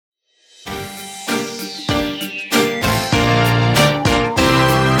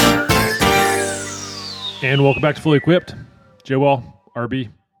And welcome back to Fully Equipped. Joel,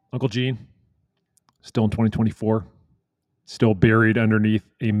 RB, Uncle Gene, still in 2024, still buried underneath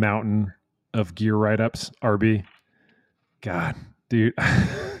a mountain of gear write-ups. RB, God, dude,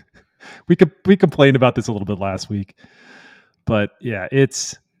 we complained about this a little bit last week, but yeah,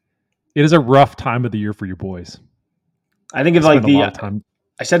 it is a rough time of the year for you boys. I think it's like a lot of time.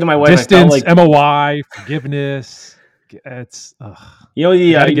 I said to my wife, distance, I felt like MOI, forgiveness. It's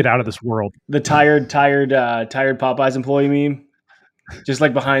you got to get out of this world. The tired Popeyes employee meme, just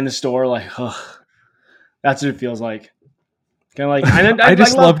like behind the store, like, that's what it feels like. Kind of like I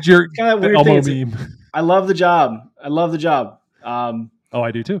just loved your Elmo meme. I love the job.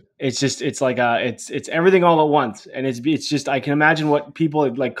 I do too. It's like it's everything all at once, and it's just I can imagine what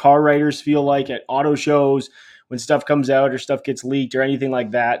people like car writers feel like at auto shows when stuff comes out or stuff gets leaked or anything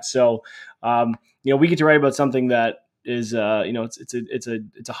like that. So, we get to write about something that is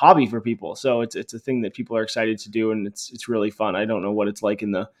it's a hobby for people, so it's a thing that people are excited to do, and it's really fun. I don't know what it's like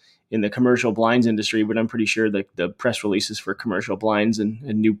in the commercial blinds industry, but I'm pretty sure that the press releases for commercial blinds and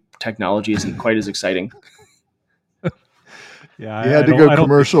new technology isn't quite as exciting. Yeah, you had to go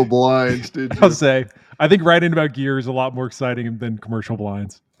commercial blinds, did you? I'll say I think writing about gear is a lot more exciting than commercial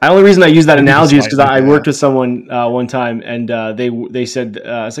blinds. The only reason I use that analogy is because I worked with someone one time, and they said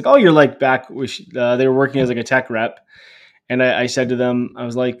it's like, oh, you're like back. They were working as like a tech rep, and I said to them, I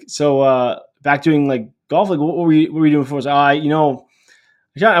was like, so back doing like golf, like what were you doing before? I was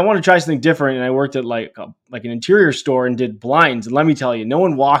I want to try something different, and I worked at like an interior store and did blinds. And let me tell you, no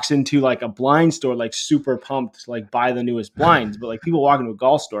one walks into like a blind store like super pumped to like buy the newest blinds, but like people walk into a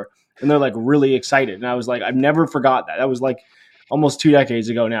golf store and they're like really excited. And I was like, I've never forgot that. That was like almost 2 decades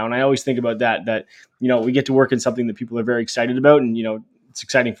ago now. And I always think about that, we get to work in something that people are very excited about. And, it's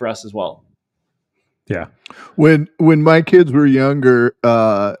exciting for us as well. Yeah. When my kids were younger,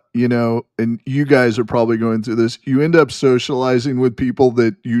 and you guys are probably going through this, you end up socializing with people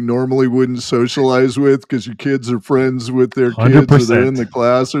that you normally wouldn't socialize with because your kids are friends with their kids 100%. Or they're in the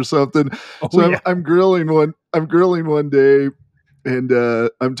class or something. I'm grilling one day, and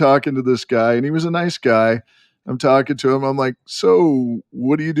I'm talking to this guy, and he was a nice guy. I'm talking to him. I'm like, so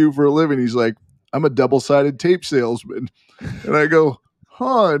what do you do for a living? He's like, I'm a double-sided tape salesman. And I go,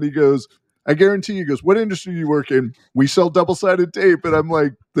 huh? And he goes, I guarantee you, he goes, what industry do you work in? We sell double-sided tape. And I'm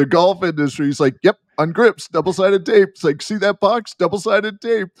like, the golf industry. He's like, yep, on grips, double-sided tape. It's like, see that box? Double-sided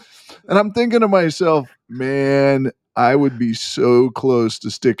tape. And I'm thinking to myself, man, I would be so close to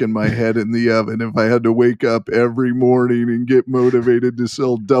sticking my head in the oven if I had to wake up every morning and get motivated to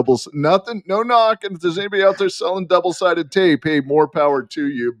sell nothing, no knock. And if there's anybody out there selling double-sided tape, hey, more power to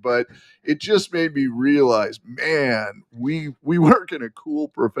you. But it just made me realize, man, we work in a cool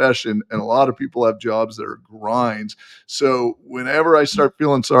profession, and a lot of people have jobs that are grinds. So whenever I start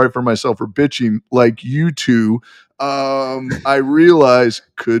feeling sorry for myself for bitching like you two, I realize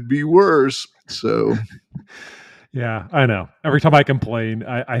could be worse. So yeah, I know. Every time I complain,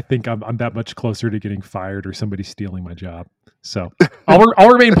 I think I'm that much closer to getting fired or somebody stealing my job. So I'll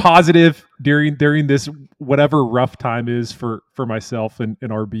remain positive during this whatever rough time is for myself and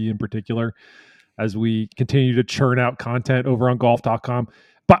RB in particular, as we continue to churn out content over on golf.com.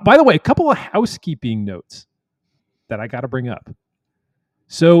 But by the way, a couple of housekeeping notes that I got to bring up.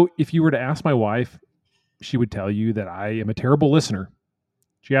 So if you were to ask my wife, she would tell you that I am a terrible listener.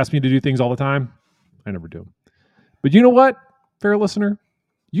 She asks me to do things all the time. I never do them. But you know what, fair listener?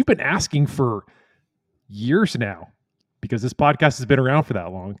 You've been asking for years now, because this podcast has been around for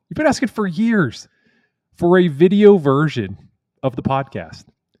that long. You've been asking for years for a video version of the podcast.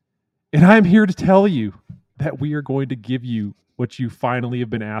 And I'm here to tell you that we are going to give you what you finally have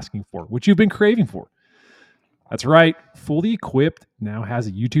been asking for, what you've been craving for. That's right. Fully Equipped now has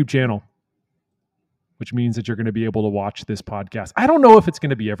a YouTube channel, which means that you're going to be able to watch this podcast. I don't know if it's going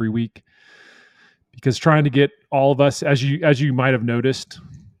to be every week, because trying to get all of us, as you might have noticed,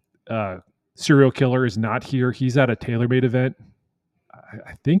 Serial Killer is not here. He's at a TaylorMade event.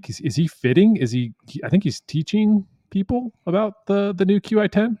 I think is he fitting? I think he's teaching people about the new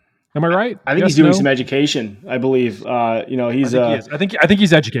Qi10. Am I right? I think he's doing some education. I believe. He's. I think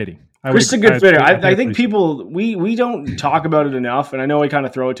he's educating. Chris is a good fitter. I think people we don't talk about it enough, and I know I kind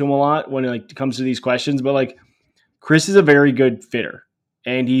of throw it to him a lot when it comes to these questions. But like, Chris is a very good fitter.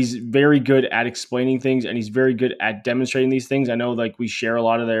 And he's very good at explaining things, and he's very good at demonstrating these things. I know, like, we share a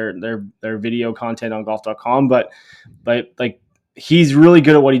lot of their video content on golf.com, but like, he's really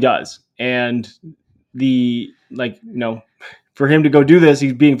good at what he does. And for him to go do this,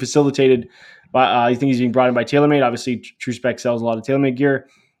 he's being facilitated by, I think he's being brought in by TaylorMade. Obviously, True Spec sells a lot of TaylorMade gear. I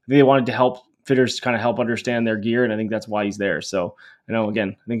think they wanted to help fitters kind of help understand their gear, and I think that's why he's there. So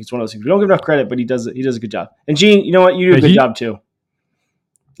again, I think it's one of those things we don't give enough credit, but he does a good job. And Gene, you know what? You do a good job too.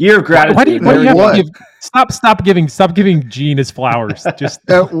 Year of gratitude. Why do you have to give? Stop giving Gene his flowers. Just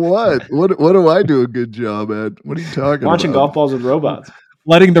at what? What do I do a good job at? What are you talking launching about? golf balls with robots.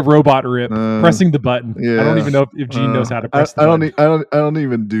 Letting the robot rip, pressing the button. Yeah. I don't even know if Gene knows how to press the button. I don't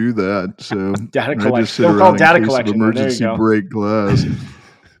even do that. So data collection. I just sit around data collection. Emergency break glass.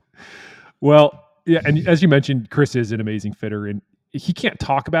 Well, yeah, and as you mentioned, Chris is an amazing fitter, and he can't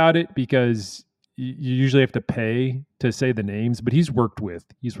talk about it because you usually have to pay to say the names. But he's worked with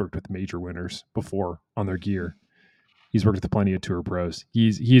major winners before on their gear. He's worked with plenty of tour pros.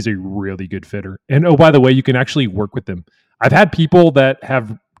 He's a really good fitter. And oh, by the way, you can actually work with him. I've had people that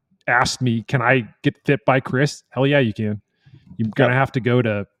have asked me, can I get fit by Chris? Hell yeah, you can. You're going to have to go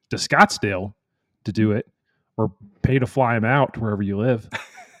to Scottsdale to do it or pay to fly him out to wherever you live.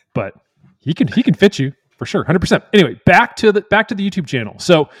 But he can fit you for sure. 100%. Anyway, back to the YouTube channel.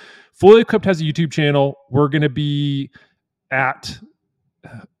 So Fully Equipped has a YouTube channel. We're going to be at,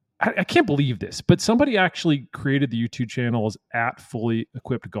 I can't believe this, but somebody actually created the YouTube channel as at Fully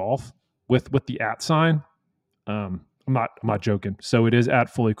Equipped Golf with the @ sign. I'm not joking. So it is at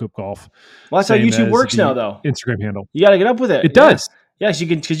Fully Equipped Golf. Well, that's how YouTube works now, though. Instagram handle. You got to get up with it. It does. Yeah, so you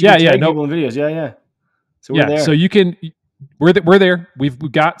can tag people in videos. Yeah. So we're there. So you can. We're there.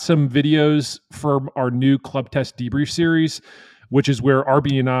 We've got some videos from our new Club Test Debrief series, which is where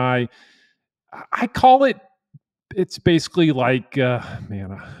RB and I call it. It's basically like,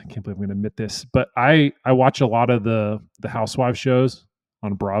 man, I can't believe I'm going to admit this, but I watch a lot of the Housewives shows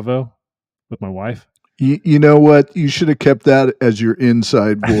on Bravo with my wife. You know what? You should have kept that as your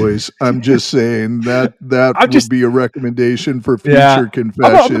inside voice. I'm just saying that would be a recommendation for future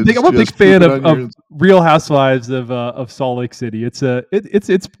confessions. I'm a big fan of Real Housewives of Salt Lake City. This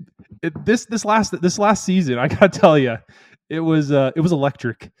last season, I gotta tell you, it was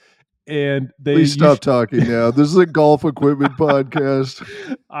electric. And please stop talking now. This is a golf equipment podcast.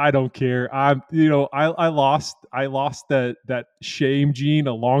 I don't care. I lost that shame gene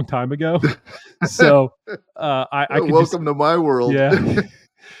a long time ago. So I welcome to my world. Yeah.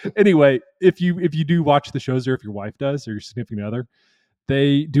 Anyway, if you do watch the shows, or if your wife does, or your significant other,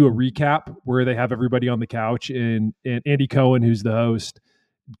 they do a recap where they have everybody on the couch, and Andy Cohen, who's the host,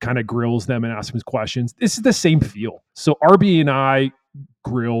 kind of grills them and asks them questions. This is the same feel. So RB and I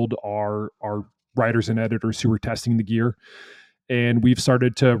grilled our writers and editors who were testing the gear, and we've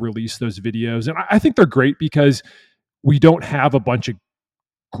started to release those videos. And I think they're great because we don't have a bunch of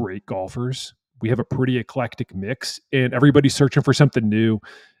great golfers. We have a pretty eclectic mix, and everybody's searching for something new.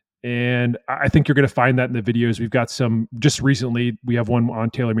 And I think you're going to find that in the videos. We've got some just recently. We have one on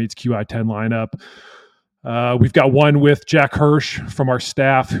TaylorMade's Qi10 lineup. We've got one with Jack Hirsch from our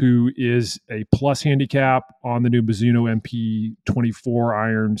staff, who is a plus handicap on the new Mizuno MP24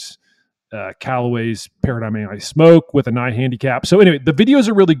 irons, Callaway's Paradigm AI Smoke with a 9 handicap. So anyway, the videos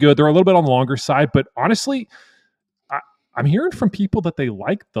are really good. They're a little bit on the longer side, but honestly, I'm hearing from people that they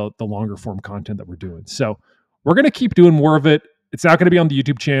like the longer form content that we're doing. So we're going to keep doing more of it. It's not going to be on the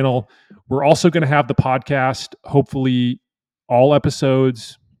YouTube channel. We're also going to have the podcast, hopefully all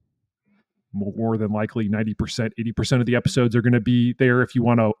episodes, more than likely 90%, 80% of the episodes are going to be there if you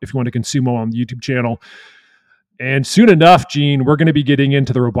want to consume them on the YouTube channel. And soon enough, Gene, we're going to be getting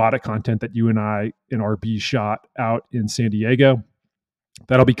into the robotic content that you and I and RB shot out in San Diego.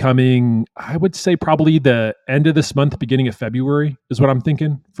 That'll be coming, I would say, probably the end of this month, beginning of February is what I'm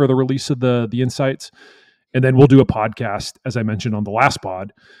thinking for the release of the insights. And then we'll do a podcast, as I mentioned on the last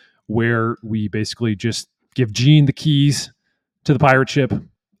pod, where we basically just give Gene the keys to the pirate ship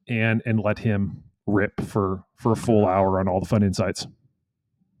and let him rip for a full hour on all the fun insights.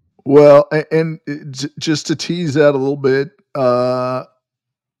 Well, and just to tease that a little bit,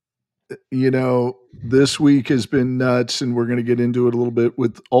 this week has been nuts, and we're going to get into it a little bit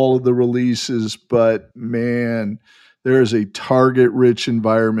with all of the releases, but man, there is a target-rich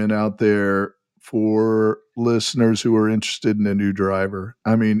environment out there for listeners who are interested in a new driver.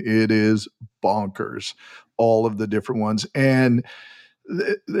 I mean, it is bonkers, all of the different ones. And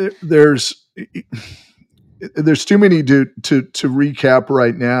there's too many to recap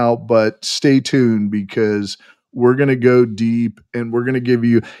right now, but stay tuned because we're going to go deep and we're going to give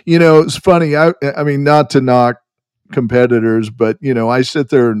you, it's funny. I mean, not to knock competitors, but I sit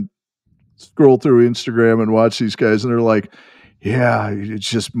there and scroll through Instagram and watch these guys and they're like, yeah, it's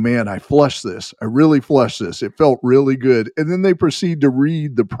just, man, I flushed this. I really flushed this. It felt really good. And then they proceed to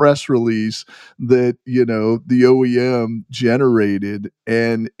read the press release that, the OEM generated.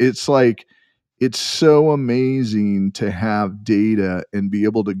 And it's like, it's so amazing to have data and be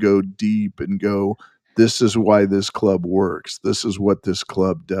able to go deep and go, this is why this club works. This is what this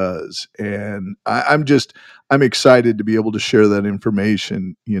club does. And I'm excited to be able to share that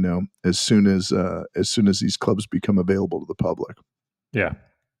information, as soon as these clubs become available to the public. Yeah, it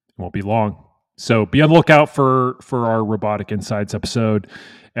won't be long. So be on the lookout for our Robotic Insights episode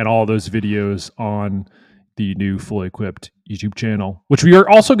and all those videos on the new Fully Equipped YouTube channel, which we are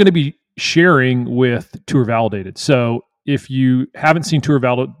also going to be sharing with Tour Validated. So if you haven't seen Tour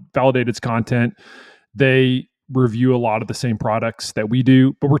Validated's content, they review a lot of the same products that we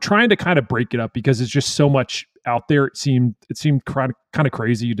do, but we're trying to kind of break it up because it's just so much out there. It seemed kind of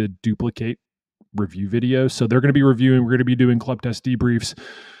crazy to duplicate review videos. So they're going to be reviewing. We're going to be doing club test debriefs.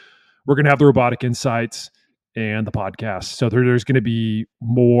 We're going to have the Robotic Insights and the podcast. So there's going to be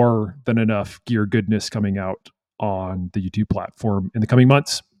more than enough gear goodness coming out on the YouTube platform in the coming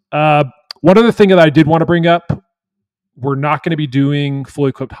months. One other thing that I did want to bring up, we're not going to be doing Fully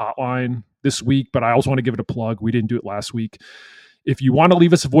Equipped Hotline this week, but I also want to give it a plug. We didn't do it last week. If you want to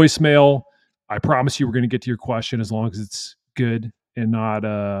leave us a voicemail, I promise you we're going to get to your question as long as it's good and not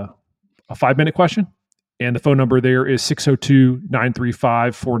a 5-minute question. And the phone number there is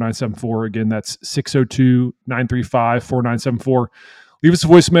 602-935-4974. Again, that's 602-935-4974. Leave us a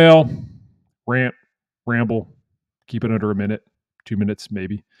voicemail, rant, ramble, keep it under a minute, 2 minutes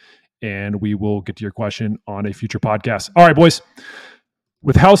maybe, and we will get to your question on a future podcast. All right, boys.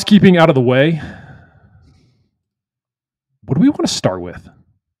 With housekeeping out of the way, what do we want to start with?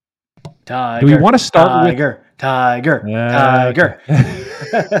 Tiger. Do we want to start with Tiger?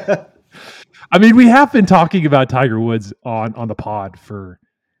 I mean, we have been talking about Tiger Woods on the pod for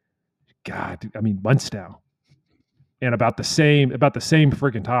months now, and about the same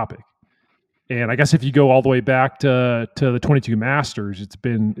freaking topic. And I guess if you go all the way back to the 22 Masters, it's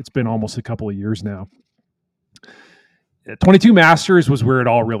been almost a couple of years now. 22 Masters was where it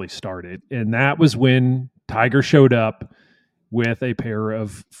all really started, and that was when Tiger showed up with a pair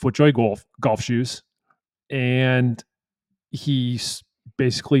of FootJoy golf shoes, and he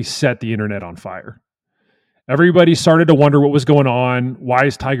basically set the internet on fire. Everybody started to wonder what was going on. Why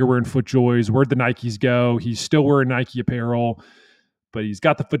is Tiger wearing FootJoys? Where'd the Nikes go? He's still wearing Nike apparel, but he's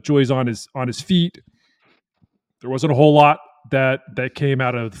got the FootJoys on his feet. There wasn't a whole lot that came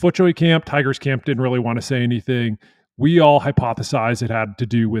out of the FootJoy camp. Tiger's camp didn't really want to say anything. We all hypothesized it had to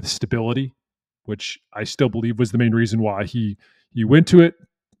do with stability, which I still believe was the main reason why he went to it,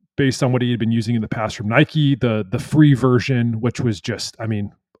 based on what he had been using in the past from Nike, the free version, which was just,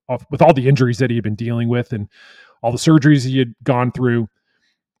 with all the injuries that he had been dealing with and all the surgeries he had gone through,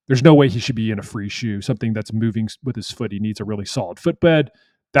 there's no way he should be in a free shoe, something that's moving with his foot. He needs a really solid footbed.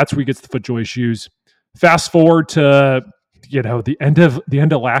 That's where he gets the FootJoy shoes. Fast forward to the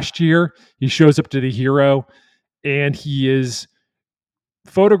end of last year, he shows up to the Hero, and he is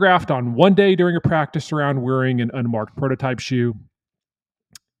photographed on one day during a practice round wearing an unmarked prototype shoe.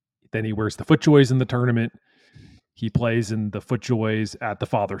 Then he wears the FootJoys in the tournament. He plays in the FootJoys at the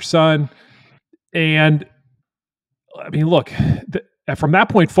father-son. And look, from that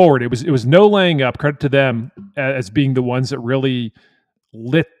point forward, it was no laying up. Credit to them as being the ones that really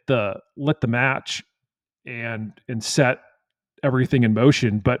lit the match and set everything in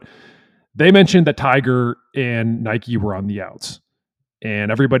motion. But they mentioned that Tiger and Nike were on the outs,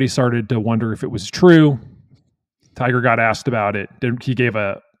 and everybody started to wonder if it was true. Tiger got asked about it. He gave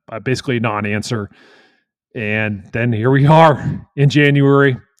basically a non-answer. And then here we are in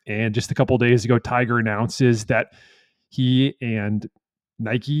January. And just a couple of days ago, Tiger announces that he and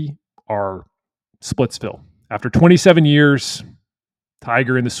Nike are Splitsville. After 27 years,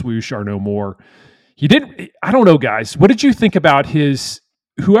 Tiger and the swoosh are no more. I don't know, guys. What did you think about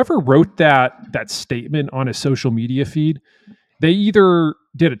whoever wrote that statement on his social media feed? They either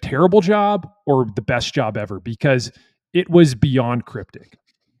did a terrible job or the best job ever, because it was beyond cryptic.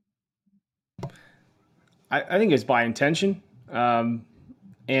 I think it's by intention. And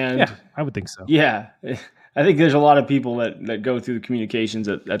yeah, I would think so. Yeah. I think there's a lot of people that go through the communications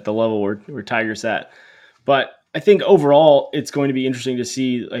at the level where Tiger's at. But I think overall it's going to be interesting to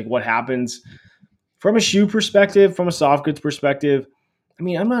see what happens from a shoe perspective, from a soft goods perspective.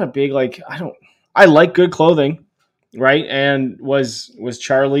 I'm not a big, I like good clothing, right? And was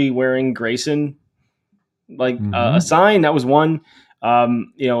Charlie wearing Grayson a sign? That was one.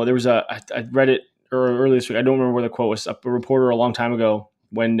 There was I read it earlier this week. I don't remember where the quote was. A reporter a long time ago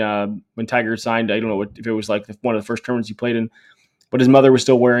when Tiger signed. I don't know if it was one of the first tournaments he played in, but his mother was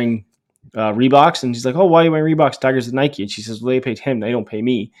still wearing Reeboks, and she's like, "Oh, why are you wearing Reeboks? Tiger's at Nike." And she says, "Well, they paid him. They don't pay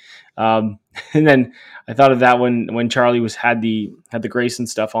me." And then I thought of that when Charlie had the Grayson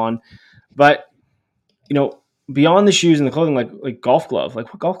stuff on. But beyond the shoes and the clothing, like golf glove,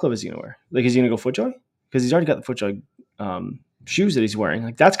 like what golf glove is he gonna wear? Like, is he gonna go FootJoy? Because he's already got the FootJoy shoes that he's wearing.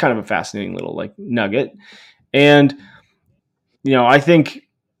 Like, that's kind of a fascinating little like nugget. And I think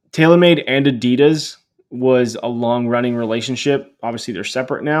TaylorMade and Adidas was a long running relationship. Obviously, they're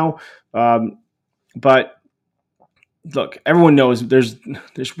separate now, but look, everyone knows there's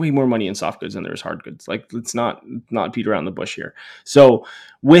way more money in soft goods than there is hard goods. Like, let's not beat around the bush here. So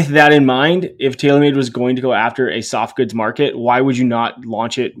with that in mind, if TaylorMade was going to go after a soft goods market, why would you not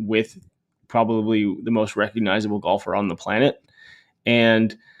launch it with probably the most recognizable golfer on the planet?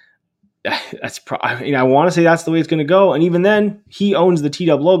 And that's I want to say that's the way it's going to go. And even then, he owns the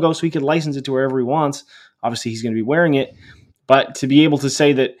T-Dub logo, so he can license it to wherever he wants. Obviously, he's going to be wearing it. But to be able to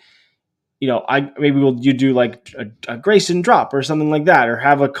say that, you do like a Grayson drop or something like that, or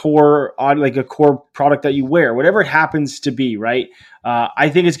have a core product that you wear, whatever it happens to be, right? I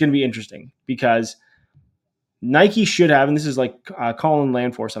think it's going to be interesting because Nike should have, and this is like Collin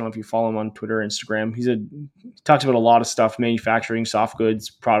Landforce. I don't know if you follow him on Twitter or Instagram. He talks about a lot of stuff, manufacturing, soft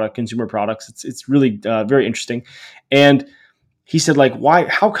goods, consumer products. It's really very interesting. And he said, like,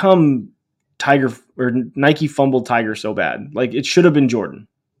 how come Nike fumbled Tiger so bad? Like, it should have been Jordan.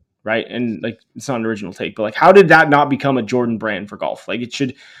 Right. And like, it's not an original take, but like, how did that not become a Jordan brand for golf? Like, it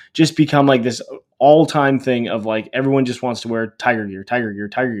should just become like this all time thing of like, everyone just wants to wear Tiger gear, Tiger gear,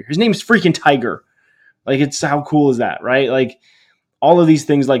 Tiger gear. His name's freaking Tiger. Like, it's how cool is that? Right. Like, all of these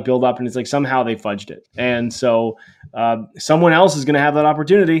things like build up, and it's like somehow they fudged it. And so someone else is going to have that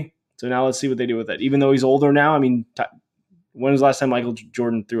opportunity. So now let's see what they do with it. Even though he's older now. I mean, when was the last time Michael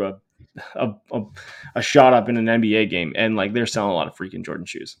Jordan threw a shot up in an NBA game? And like, they're selling a lot of freaking Jordan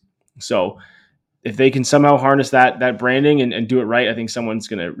shoes. So if they can somehow harness that branding and do it right, I think someone's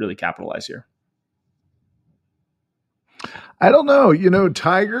going to really capitalize here. I don't know.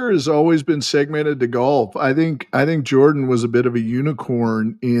 Tiger has always been segmented to golf. I think Jordan was a bit of a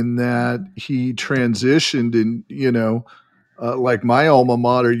unicorn in that he transitioned in, like my alma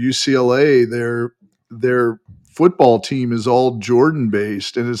mater, UCLA, their football team is all Jordan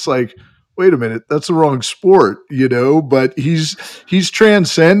based. And it's like, wait a minute, that's the wrong sport, but he's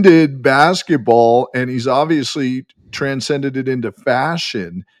transcended basketball, and he's obviously transcended it into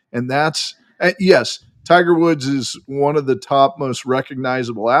fashion. And that's, yes, Tiger Woods is one of the top most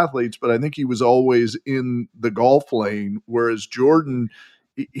recognizable athletes, but I think he was always in the golf lane, whereas Jordan,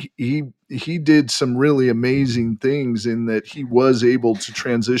 he did some really amazing things in that he was able to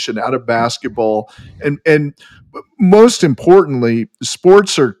transition out of basketball. And most importantly,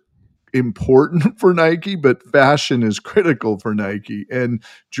 sports are important for Nike, but fashion is critical for Nike, and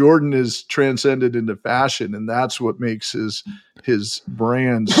Jordan is transcended into fashion, and that's what makes his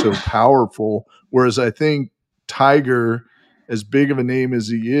brand so powerful. Whereas I think Tiger, as big of a name as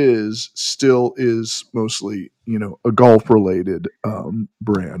he is, still is mostly a golf related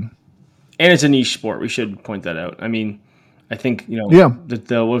brand, and it's a niche sport. We should point that out. I mean, I think what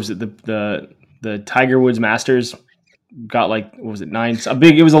was it, the Tiger Woods Masters got like, what was it, 9?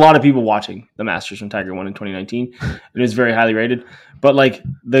 It was a lot of people watching the Masters when Tiger won in 2019. It was very highly rated. But like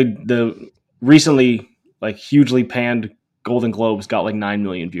the recently like hugely panned Golden Globes got like 9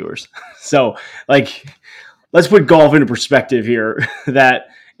 million viewers. So like, let's put golf into perspective here, that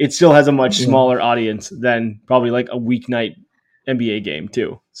it still has a much smaller audience than probably like a weeknight NBA game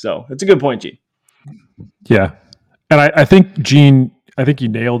too. So that's a good point, Gene. Yeah. And I think, Gene, you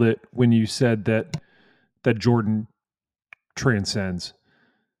nailed it when you said that Jordan transcends,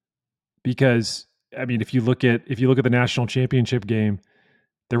 because I mean, if you look at the national championship game,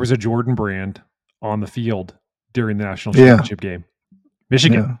 there was a Jordan brand on the field during the national championship game.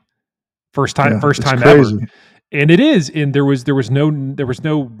 Michigan, first time ever, and it is. And there was no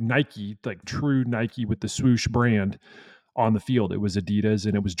Nike, like true Nike with the swoosh brand on the field. It was Adidas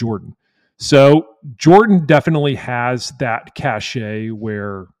and it was Jordan. So Jordan definitely has that cachet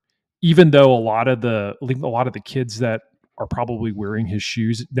where, even though a lot of the kids that are probably wearing his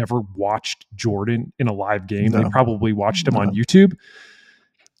shoes never watched Jordan in a live game. They probably watched him on YouTube.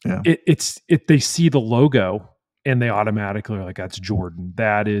 Yeah. They see the logo and they automatically are like, that's Jordan.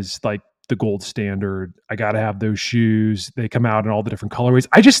 That is like the gold standard. I got to have those shoes. They come out in all the different colorways.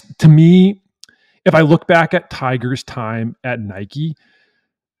 To me, if I look back at Tiger's time at Nike,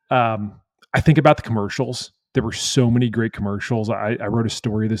 I think about the commercials. There were so many great commercials. I wrote a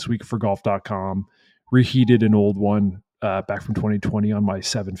story this week for golf.com, reheated an old one back from 2020 on my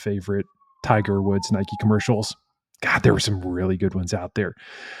 7 favorite Tiger Woods Nike commercials. God, there were some really good ones out there.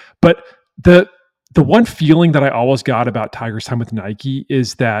 But the one feeling that I always got about Tiger's time with Nike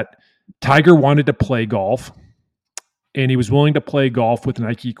is that Tiger wanted to play golf, and he was willing to play golf with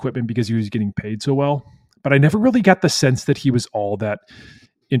Nike equipment because he was getting paid so well. but I never really got the sense that he was all that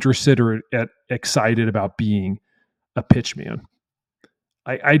interested or excited about being a pitchman.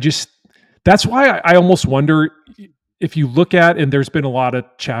 I just, that's why I almost wonder if you look at, and there's been a lot of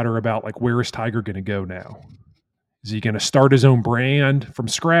chatter about like, where is Tiger going to go now? Is he going to start his own brand from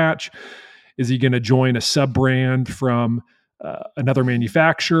scratch? Is he going to join a sub brand from another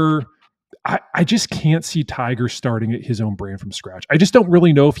manufacturer? I just can't see Tiger starting his own brand from scratch. I just don't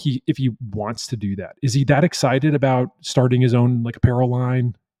really know if he wants to do that. Is he that excited about starting his own like apparel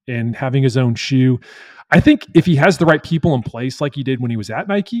line and having his own shoe? I think if he has the right people in place, like he did when he was at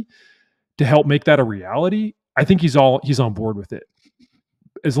Nike, to help make that a reality, I think he's on board with it,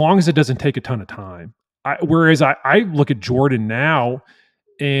 as long as it doesn't take a ton of time. Whereas I look at Jordan now,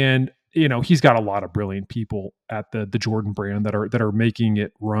 and he's got a lot of brilliant people at the Jordan brand that are making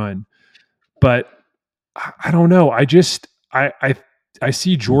it run. But I don't know. I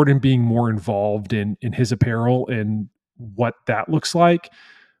see Jordan being more involved in his apparel and what that looks like,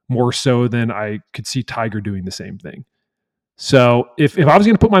 more so than I could see Tiger doing the same thing. So if I was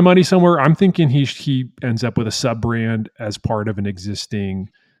going to put my money somewhere, I'm thinking he ends up with a sub brand as part of an existing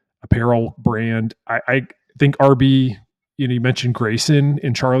apparel brand. I think RB, you mentioned Grayson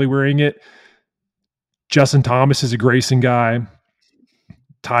and Charlie wearing it. Justin Thomas is a Grayson guy.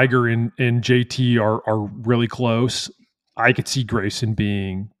 Tiger and JT are really close. I could see Grayson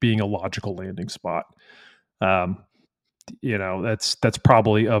being a logical landing spot. That's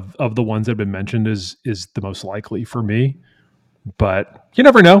probably of the ones that have been mentioned is the most likely for me. But you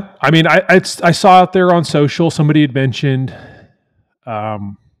never know. I mean, I saw out there on social somebody had mentioned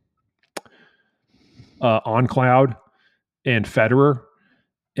On Cloud and Federer,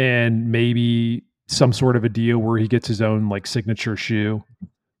 and maybe some sort of a deal where he gets his own like signature shoe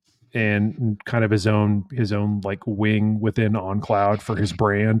and kind of his own like wing within On Cloud for his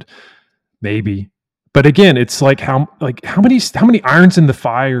brand, maybe. But again, it's like how many irons in the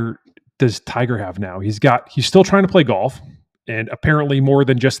fire does Tiger have now? He's still trying to play golf, and apparently more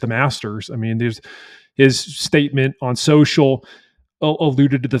than just the Masters. I mean, there's his statement on social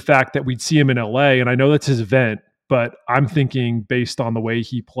alluded to the fact that we'd see him in LA, and I know that's his event, but I'm thinking based on the way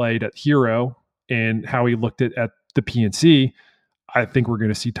he played at Hero and how he looked at the PNC, I think we're going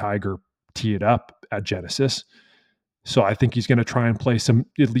to see Tiger tee it up at Genesis. So I think he's going to try and play some,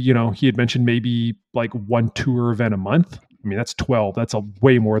 he had mentioned maybe like one tour event a month. I mean, that's 12. That's a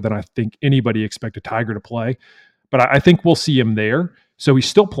way more than I think anybody expected Tiger to play. But I think we'll see him there. So he's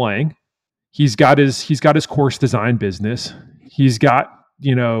still playing. He's got his course design business. He's got,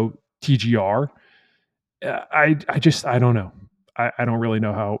 TGR. I don't know. I don't really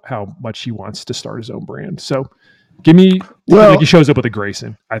know how much he wants to start his own brand. So give me, like he shows up with a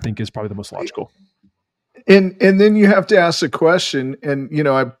Grayson, I think is probably the most logical. And then you have to ask the question, and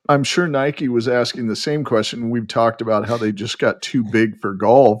I'm sure Nike was asking the same question. We've talked about how they just got too big for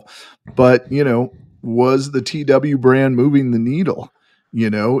golf, but was the TW brand moving the needle? He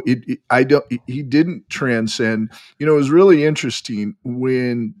didn't transcend. It was really interesting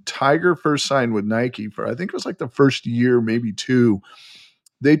when Tiger first signed with Nike for, I think it was like the first year, maybe two.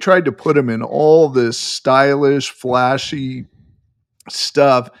 They tried to put him in all this stylish, flashy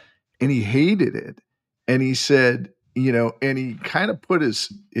stuff, and he hated it. And he said, and he kind of put his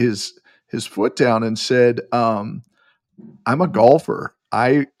foot down and said, I'm a golfer.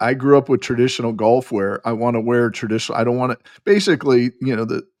 I grew up with traditional golf wear. I want to wear traditional. I don't want to, basically,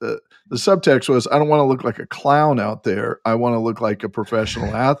 the subtext was, I don't want to look like a clown out there. I want to look like a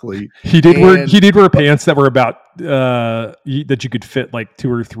professional athlete. He did wear pants that were about, that you could fit like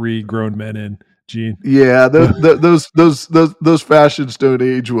 2 or 3 grown men in. Gene. Yeah, those fashions don't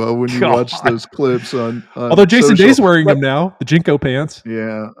age well when you watch those clips on although Jason Day's wearing them now, the Jinko pants.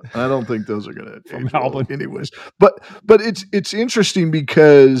 Yeah, I don't think those are going to age well anyways. But it's interesting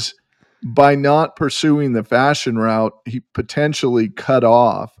because by not pursuing the fashion route, he potentially cut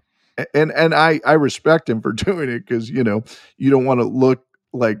off. And I respect him for doing it because you don't want to look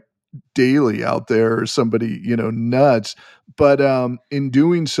like Daly out there or somebody nuts, but in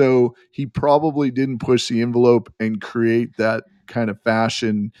doing so he probably didn't push the envelope and create that kind of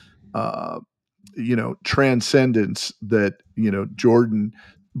fashion transcendence that Jordan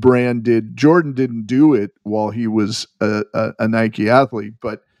brand did. Jordan didn't do it while he was a Nike athlete,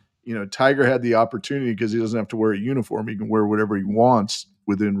 but Tiger had the opportunity because he doesn't have to wear a uniform. He can wear whatever he wants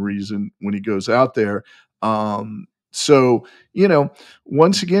within reason when he goes out there. So,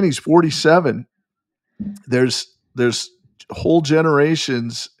 once again, he's 47. There's whole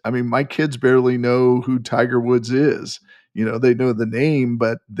generations. I mean, my kids barely know who Tiger Woods is. They know the name,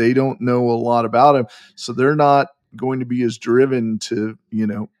 but they don't know a lot about him. So they're not going to be as driven to,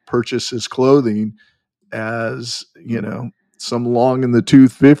 purchase his clothing as, some long in the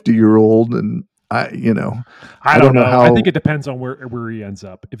tooth 50-year-old. And I don't know how. I think it depends on where he ends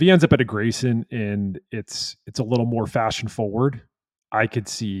up. If he ends up at a Grayson and it's a little more fashion forward, I could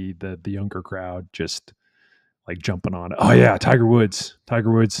see the younger crowd just like jumping on it. Oh yeah, Tiger Woods.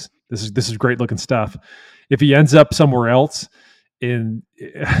 This is great looking stuff. If he ends up somewhere else, I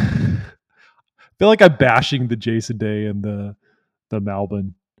feel like I'm bashing the Jason Day and the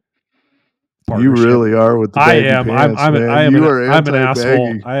Malbon partnership. You really are with the baggy pants, man. I'm an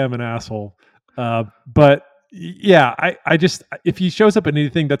asshole. I am an asshole. But yeah, I just, if he shows up in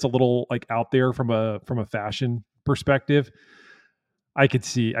anything that's a little like out there from a fashion perspective, I could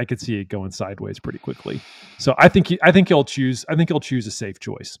see it going sideways pretty quickly. So I think he'll choose a safe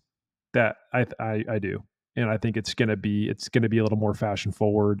choice. That I do. And I think it's gonna be a little more fashion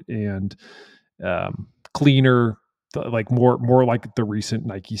forward and cleaner, like more like the recent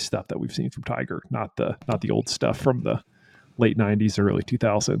Nike stuff that we've seen from Tiger, not the old stuff from the late 90s or early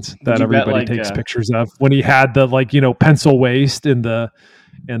 2000s that everybody takes pictures of, when he had the pencil waist and the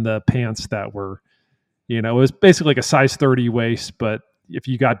pants that were, it was basically like a size 30 waist, but if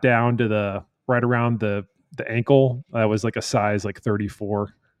you got down to the right around the ankle, that was like a size like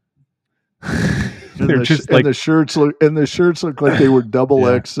 34. The shirts look like they were double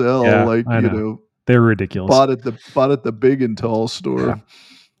XL. Yeah, they're ridiculous. Bought at the big and tall store. Yeah.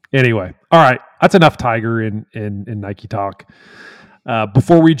 Anyway, all right, that's enough Tiger and Nike talk.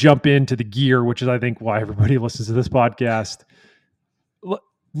 Before we jump into the gear, which is I think why everybody listens to this podcast,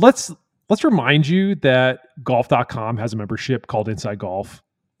 let's remind you that golf.com has a membership called Inside Golf,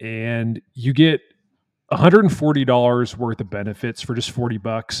 and you get $140 worth of benefits for just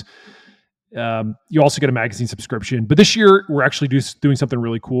 $40. You also get a magazine subscription, but this year we're actually doing something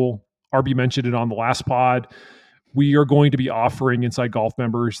really cool. RB mentioned it on the last pod. We are going to be offering Inside Golf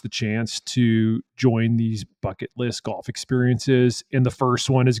members the chance to join these bucket list golf experiences. And the first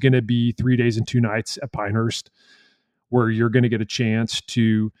one is going to be 3 days and 2 nights at Pinehurst, where you're going to get a chance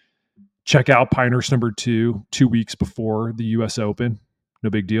to check out Pinehurst number 2 weeks before the US Open. No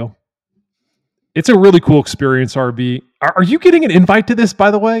big deal. It's a really cool experience, RB. Are you getting an invite to this,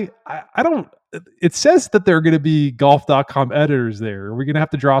 by the way? I don't. It says that there are going to be golf.com editors there. Are we going to have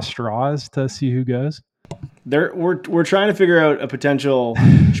to draw straws to see who goes? We're trying to figure out a potential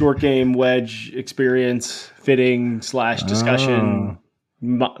short game wedge experience fitting / discussion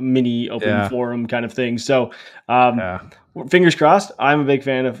mini open forum kind of thing. So fingers crossed. I'm a big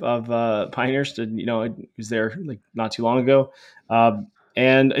fan of Pinehurst, and I was there like not too long ago,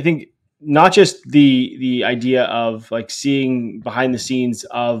 and I think not just the idea of like seeing behind the scenes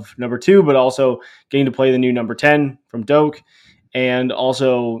of number 2, but also getting to play the new number 10 from Doak, and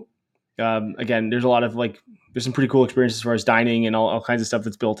also. Again, there's a lot of there's some pretty cool experiences as far as dining and all kinds of stuff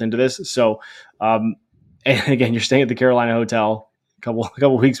that's built into this. So, and again, you're staying at the Carolina Hotel a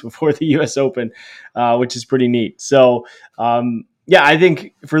couple weeks before the U.S. Open, which is pretty neat. So, I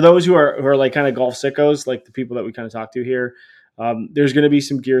think for those who are like kind of golf sickos, like the people that we kind of talk to here, there's going to be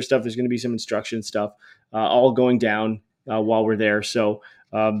some gear stuff. There's going to be some instruction stuff, all going down while we're there. So,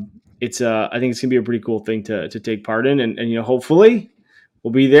 I think it's going to be a pretty cool thing to take part in, and hopefully.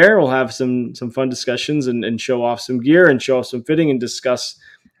 We'll be there. We'll have some fun discussions and show off some gear and show off some fitting and discuss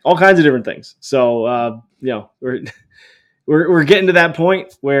all kinds of different things. So, we're getting to that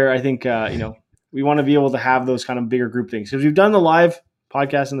point where I think, we want to be able to have those kind of bigger group things, because we've done the live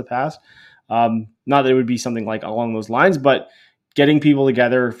podcast in the past. Not that it would be something like along those lines, but getting people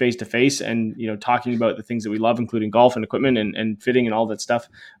together face to face and, talking about the things that we love, including golf and equipment and fitting and all that stuff.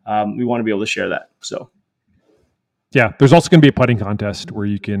 We want to be able to share that. So. Yeah, there's also going to be a putting contest where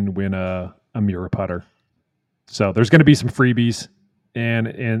you can win a Mira putter. So there's going to be some freebies and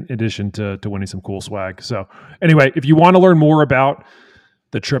in addition to winning some cool swag. So anyway, if you want to learn more about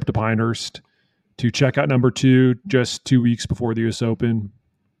the trip to Pinehurst, to check out number 2 just 2 weeks before the US Open,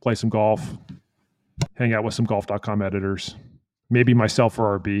 play some golf, hang out with some golf.com editors, maybe myself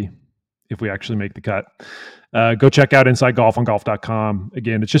or RB if we actually make the cut. Go check out Inside Golf on golf.com.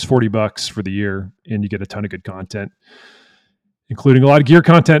 Again, it's just $40 for the year, and you get a ton of good content, including a lot of gear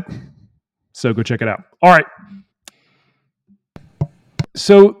content. So go check it out. All right.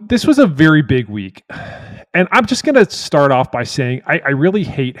 So this was a very big week. And I'm just going to start off by saying I really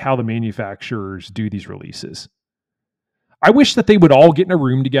hate how the manufacturers do these releases. I wish that they would all get in a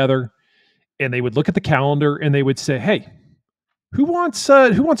room together and they would look at the calendar and they would say, hey, who wants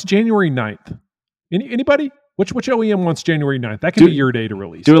January 9th? Anybody? Which OEM wants January 9th? That could be your day to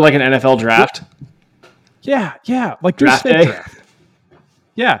release. Do it like an NFL draft. Yeah. Like draft day. Draft.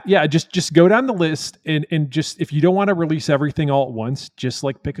 Yeah. Just go down the list and just, if you don't want to release everything all at once, just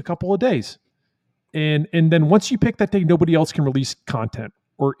like pick a couple of days. And then once you pick that day, nobody else can release content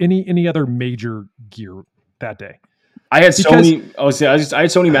or any other major gear that day. I had so many. I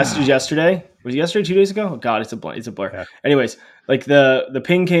had so many messages yesterday. Was it yesterday? 2 days ago? Oh God, it's a blur. Yeah. Anyways, like the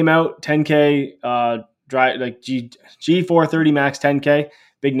Ping came out 10K, dry like G430 Max 10K,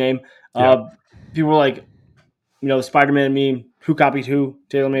 big name. Yeah. People were like, the Spider-Man meme, who copied who,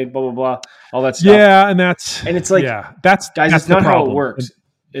 TaylorMade, blah blah blah, all that stuff. Yeah, and it's like, guys, it's not how it works.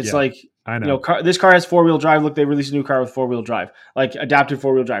 It's like, I know, this car has 4-wheel drive. Look, they released a new car with 4-wheel drive, like adaptive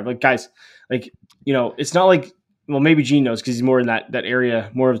 4-wheel drive. Like, guys, like, it's not like, well, maybe Gene knows because he's more in that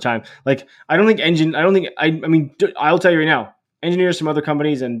area more of the time. Like, I mean, I'll tell you right now, engineers from other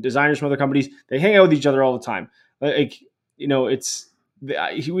companies and designers from other companies, they hang out with each other all the time. Like,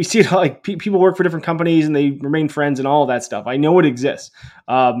 we see it like people work for different companies and they remain friends and all of that stuff. I know it exists.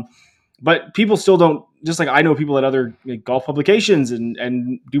 But people still don't, just like I know people at other golf publications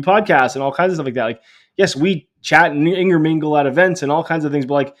and do podcasts and all kinds of stuff like that. Like, yes, we chat and intermingle at events and all kinds of things,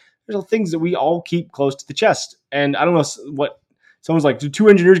 but like, there's things that we all keep close to the chest. And I don't know what someone's like, did 2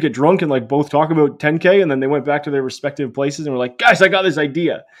 engineers get drunk and like both talk about 10K and then they went back to their respective places and were like, guys, I got this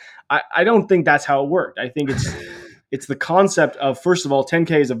idea. I don't think that's how it worked. I think it's the concept of, first of all,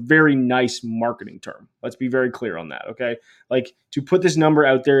 10K is a very nice marketing term. Let's be very clear on that. Okay. Like, to put this number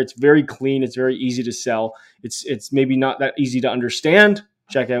out there, it's very clean. It's very easy to sell. It's maybe not that easy to understand.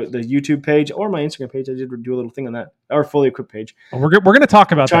 Check out the YouTube page or my Instagram page. I did do a little thing on that, our fully equipped page. We're going to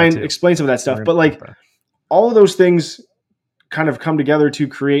talk about try that and explain some of that stuff. But like, all of those things kind of come together to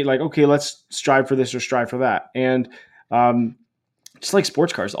create like, okay, let's strive for this or strive for that. And just like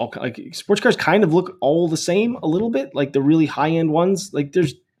sports cars, sports cars kind of look all the same a little bit, like the really high end ones. Like,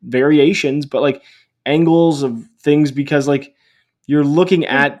 there's variations, but like angles of things, because like you're looking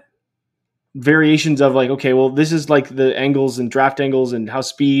at variations of like, okay, well, this is like the angles and draft angles and how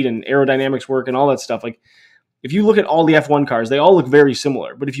speed and aerodynamics work and all that stuff. Like, if you look at all the F1 cars, they all look very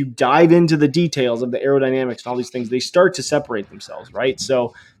similar. But if you dive into the details of the aerodynamics and all these things, they start to separate themselves, right?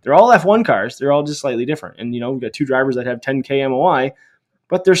 So they're all F1 cars. They're all just slightly different. And, we've got 2 drivers that have 10K MOI,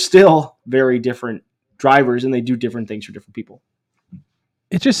 but they're still very different drivers, and they do different things for different people.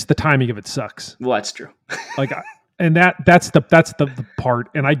 It's just the timing of it sucks. Well, that's true. Like, and that's the part.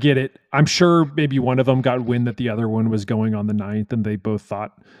 And I get it. I'm sure maybe one of them got wind that the other one was going on the 9th, and they both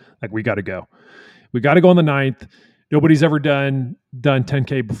thought, like, we got to go. We got to go on the 9th. Nobody's ever done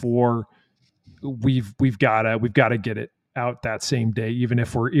 10K before. We've got to get it out that same day, even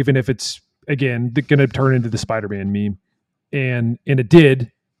if it's again going to turn into the Spider-Man meme, and it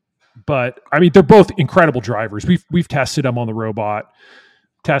did. But I mean, they're both incredible drivers. We've tested them on the robot,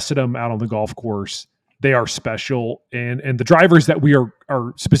 tested them out on the golf course. They are special, and the drivers that we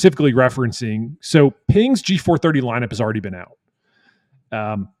are specifically referencing. So Ping's G430 lineup has already been out.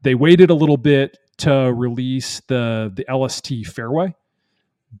 They waited a little bit to release the LST fairway,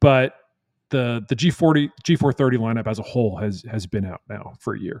 but the G430 lineup as a whole has been out now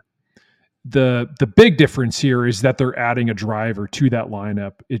for a year. The big difference here is that they're adding a driver to that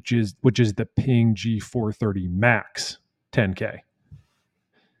lineup, which is the Ping G430 Max 10K.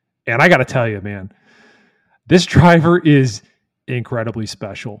 And I got to tell you, man, this driver is incredibly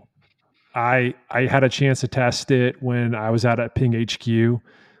special. I had a chance to test it when I was out at Ping HQ,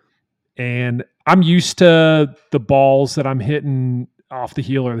 and I'm used to the balls that I'm hitting off the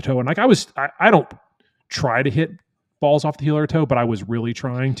heel or the toe. And like I don't try to hit balls off the heel or toe, but I was really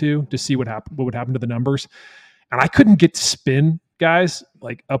trying to see what would happen to the numbers. And I couldn't get spin, guys,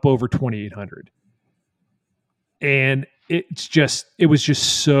 like up over 2,800. And it was just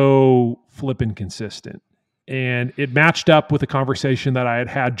so flippin' consistent. And it matched up with a conversation that I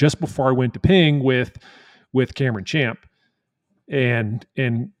had just before I went to Ping with Cameron Champ. And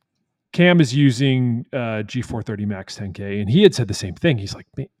Cam is using G430 Max 10K, and he had said the same thing. He's like,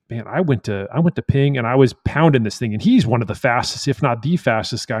 man, I went to Ping and I was pounding this thing, and he's one of the fastest, if not the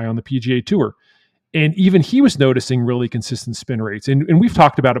fastest guy on the PGA Tour. And even he was noticing really consistent spin rates. And we've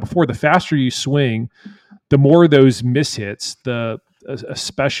talked about it before. The faster you swing, the more those mishits,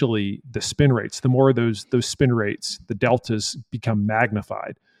 especially the spin rates, the more those spin rates, the deltas become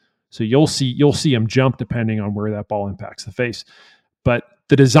magnified. So you'll see them jump depending on where that ball impacts the face. But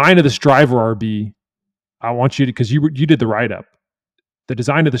the design of this driver, RB, I want you to, because you did the write-up. The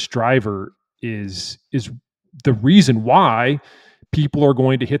design of this driver is the reason why people are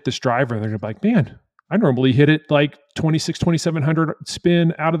going to hit this driver. They're going to be like, man, I normally hit it like 2,700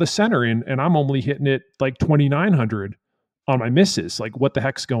 spin out of the center, and I'm only hitting it like 2,900 on my misses. Like, what the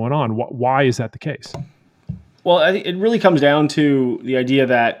heck's going on? Why is that the case? Well, I think it really comes down to the idea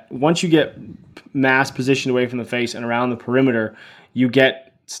that once you get mass positioned away from the face and around the perimeter, you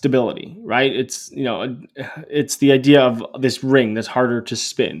get stability, right? It's it's the idea of this ring that's harder to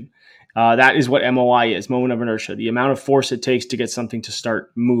spin. That is what MOI is, moment of inertia, the amount of force it takes to get something to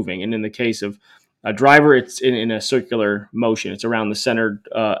start moving. And in the case of a driver, it's in a circular motion. It's around the centered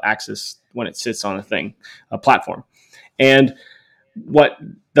axis when it sits on a platform. And what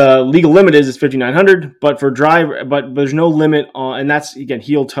the legal limit is 5,900, but for driver, but there's no limit on, and that's again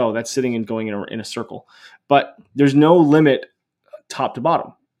heel toe, that's sitting and going in a circle, but there's no limit top to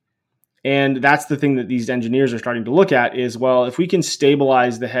bottom. And that's the thing that these engineers are starting to look at is, well, if we can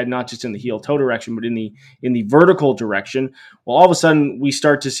stabilize the head, not just in the heel toe direction, but in the vertical direction, well, all of a sudden we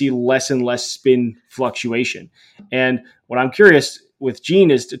start to see less and less spin fluctuation. And what I'm curious with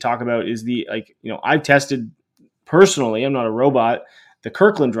Gene is to talk about is I've tested personally, I'm not a robot, the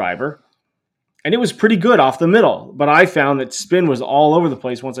Kirkland driver, and it was pretty good off the middle, but I found that spin was all over the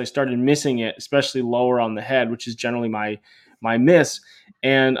place once I started missing it, especially lower on the head, which is generally my miss.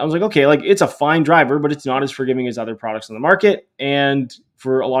 And I was like, okay, like it's a fine driver, but it's not as forgiving as other products on the market. And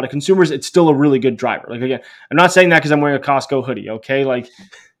for a lot of consumers, it's still a really good driver. Like, again, I'm not saying that because I'm wearing a Costco hoodie. Okay. Like,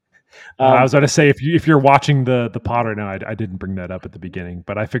 I was going to say, if you're watching the pod right now, I didn't bring that up at the beginning,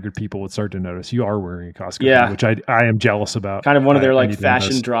 but I figured people would start to notice you are wearing a Costco hoodie, which I am jealous about. Kind of one of their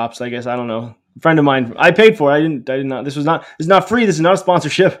fashion drops, I guess. I don't know. A friend of mine, I paid for it. I did not. This is not free. This is not a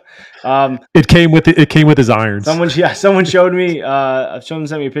sponsorship. It came with his irons. Someone showed me. Someone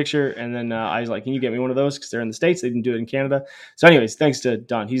sent me a picture, and then I was like, "Can you get me one of those?" Because they're in the States. They didn't do it in Canada. So, anyways, thanks to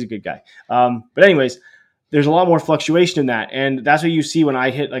Don. He's a good guy. But anyways, there's a lot more fluctuation in that, and that's what you see when I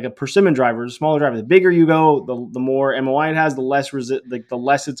hit like a persimmon driver, a smaller driver. The bigger you go, the more MOI it has, the less the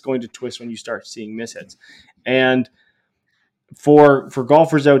less it's going to twist when you start seeing mishits. And for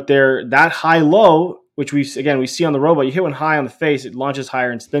golfers out there, that high-low, which we see on the robot, you hit one high on the face, it launches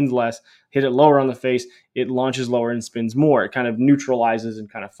higher and spins less. Hit it lower on the face, it launches lower and spins more. It kind of neutralizes and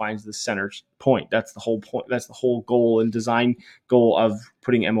kind of finds the center point. That's the whole point. That's the whole goal and design goal of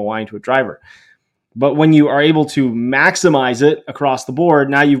putting MOI into a driver. But when you are able to maximize it across the board,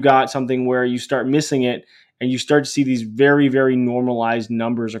 now you've got something where you start missing it and you start to see these very, very normalized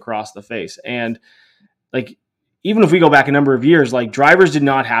numbers across the face. And like, even if we go back a number of years, like drivers did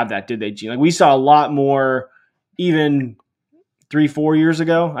not have that, did they, Gene? Like we saw a lot more even 3-4 years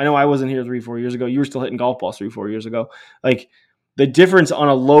ago. I know I wasn't here 3-4 years ago. You were still hitting golf balls 3-4 years ago. Like the difference on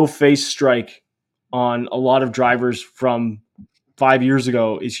a low face strike on a lot of drivers from 5 years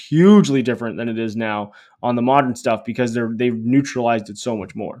ago is hugely different than it is now on the modern stuff because they've neutralized it so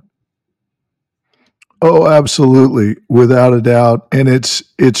much more. Oh, absolutely. Without a doubt. And it's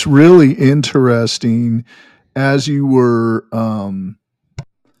really interesting. As you were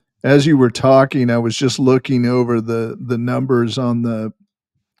talking, I was just looking over the numbers on the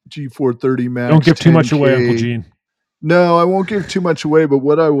G430 Max. Don't give too much away, Uncle Gene. No, I won't give too much away. But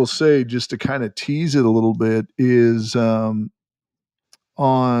what I will say, just to kind of tease it a little bit, is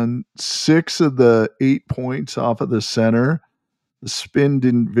on 6 of the 8 points off of the center, the spin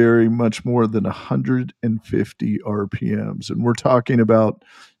didn't vary much more than 150 RPMs, and we're talking about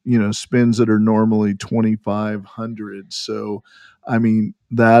spins that are normally 2,500. So, I mean,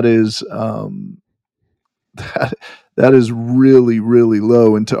 that is that is really, really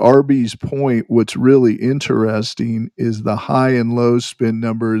low. And to RB's point, what's really interesting is the high and low spin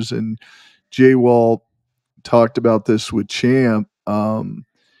numbers. And Jay Wall talked about this with Champ.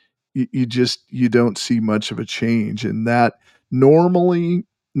 You don't see much of a change, and that normally,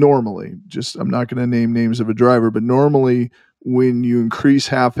 just I'm not going to name names of a driver, but normally when you increase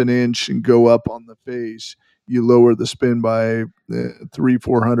half an inch and go up on the face, you lower the spin by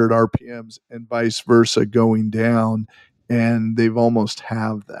 300-400 RPMs, and vice versa going down, and they've almost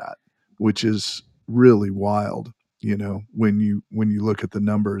have that, which is really wild. When you look at the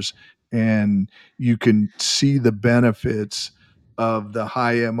numbers, and you can see the benefits of the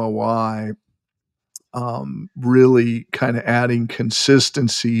high MOI, really kind of adding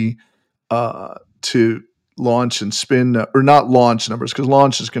consistency to launch and spin, or not launch numbers, because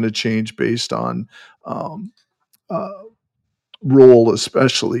launch is going to change based on roll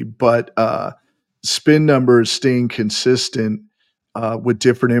especially, but spin numbers staying consistent with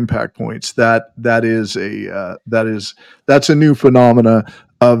different impact points. That's a new phenomena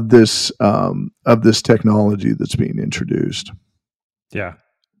of this technology that's being introduced. Yeah,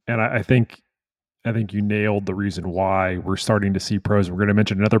 and I think you nailed the reason why we're starting to see pros. We're going to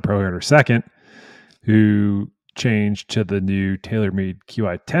mention another pro here in a second who changed to the new TaylorMade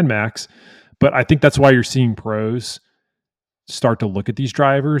Qi10 Max, but I think that's why you're seeing pros start to look at these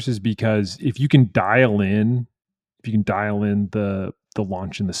drivers, is because if you can dial in the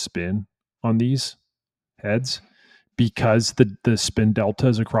launch and the spin on these heads, because the spin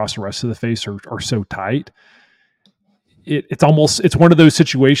deltas across the rest of the face are so tight. It's one of those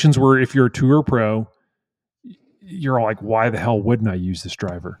situations where if you're a tour pro, you're like, why the hell wouldn't I use this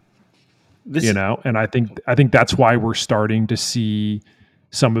driver? And I think that's why we're starting to see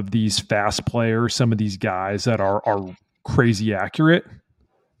some of these fast players, some of these guys that are crazy accurate,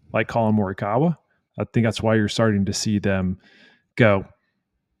 like Collin Morikawa. I think that's why you're starting to see them go,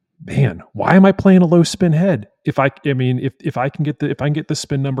 man, why am I playing a low spin head? If I can get the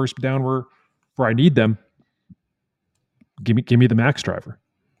spin numbers down where I need them, give me the Max driver.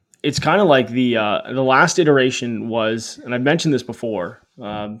 It's kind of like the last iteration was, and I've mentioned this before.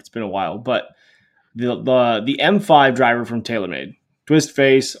 It's been a while, but the M5 driver from TaylorMade, twist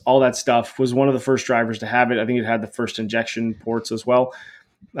face, all that stuff, was one of the first drivers to have it. I think it had the first injection ports as well.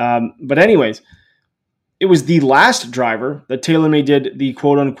 But anyways, it was the last driver that TaylorMade did the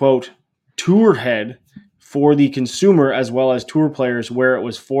quote unquote tour head for the consumer as well as tour players, where it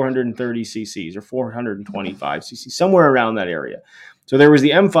was 430 cc's or 425 cc's, somewhere around that area. So there was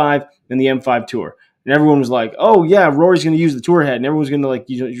the M5 and the M5 Tour. And everyone was like, oh, yeah, Rory's going to use the tour head. And everyone's going to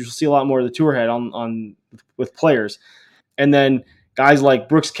you'll see a lot more of the tour head on with players. And then guys like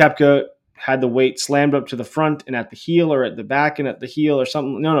Brooks Koepka had the weight slammed up to the front and at the heel, or at the back and at the heel or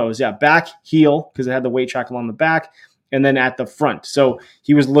something. No, it was, back, heel, because it had the weight track along the back, and then at the front. So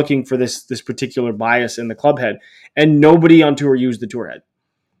he was looking for this particular bias in the club head. And nobody on tour used the tour head.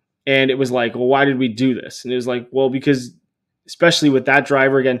 And it was like, well, why did we do this? And it was like, well, because especially with that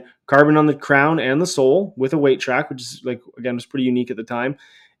driver, again, carbon on the crown and the sole with a weight track, which is was pretty unique at the time,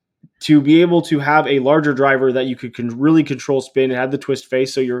 to be able to have a larger driver that you could really control spin. It had the twist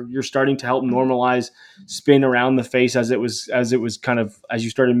face, so you're starting to help normalize spin around the face as it was kind of, as you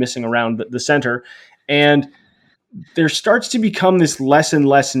started missing around the center. And there starts to become this less and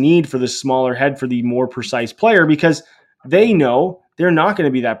less need for the smaller head for the more precise player, because they know they're not going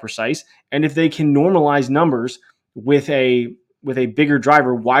to be that precise. And if they can normalize numbers with a bigger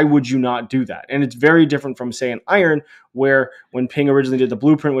driver, why would you not do that? And it's very different from, say, an iron, where when Ping originally did the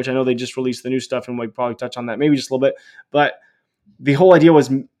blueprint, which I know they just released the new stuff, and we'll probably touch on that maybe just a little bit, but the whole idea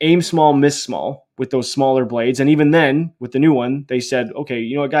was aim small, miss small with those smaller blades. And even then, with the new one, they said, okay,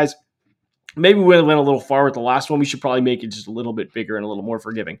 you know what, guys, maybe we went a little far with the last one. We should probably make it just a little bit bigger and a little more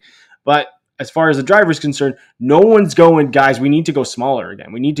forgiving. But as far as the driver is concerned, no one's going, guys, we need to go smaller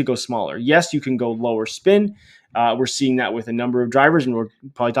again. We need to go smaller. Yes, you can go lower spin. We're seeing that with a number of drivers, and we'll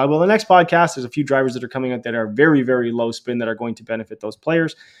probably talk about the next podcast. There's a few drivers that are coming out that are very, very low spin that are going to benefit those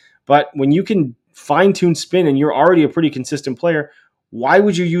players. But when you can fine-tune spin and you're already a pretty consistent player, why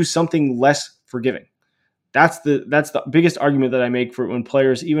would you use something less forgiving? That's the biggest argument that I make for when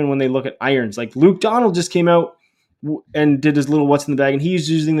players, even when they look at irons. Like Luke Donald just came out and did his little what's in the bag, and he's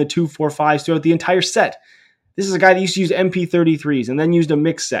using the 245s throughout the entire set. This is a guy that used to use MP33s and then used a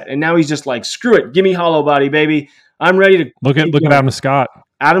mix set, and now he's just like, screw it, give me hollow body, baby. I'm ready to look at Adam Scott.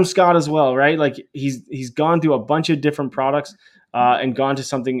 Adam Scott as well, right? Like he's gone through a bunch of different products and gone to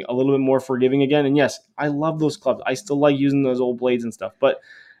something a little bit more forgiving again. And yes, I love those clubs. I still like using those old blades and stuff, but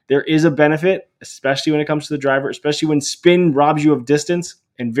there is a benefit, especially when it comes to the driver, especially when spin robs you of distance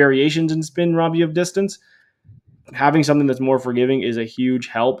and variations in spin rob you of distance. Having something that's more forgiving is a huge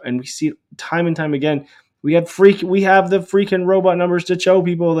help, and we see it time and time again. We have the freaking robot numbers to show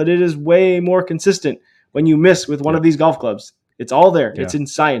people that it is way more consistent when you miss with one of these golf clubs. It's all there. Yeah. It's in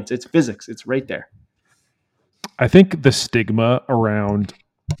science. It's physics. It's right there. I think the stigma around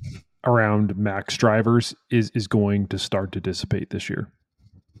Max drivers is going to start to dissipate this year.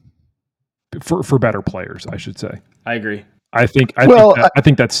 For better players, I should say. I agree. I think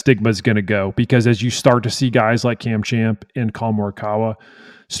that stigma is going to go, because as you start to see guys like Cam Champ and Collin Morikawa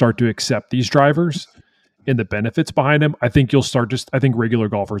start to accept these drivers and the benefits behind them, I think I think regular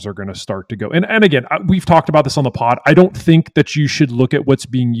golfers are going to start to go. And again, we've talked about this on the pod. I don't think that you should look at what's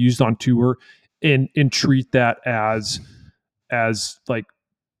being used on tour and treat that as like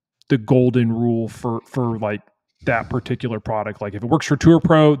the golden rule for like that particular product. Like if it works for Tour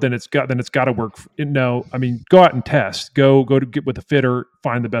Pro, then it's got to work. No, I mean, go out and test. Go to get with a fitter,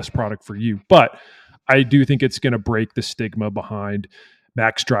 find the best product for you. But I do think it's going to break the stigma behind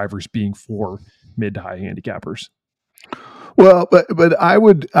Max drivers being for mid to high handicappers. Well, but I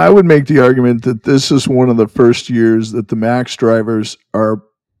would make the argument that this is one of the first years that the Max drivers are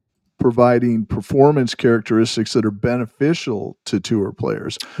providing performance characteristics that are beneficial to tour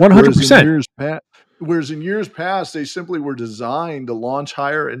players. 100%. Whereas in years past, they simply were designed to launch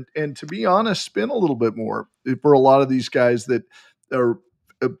higher and to be honest, spin a little bit more for a lot of these guys that are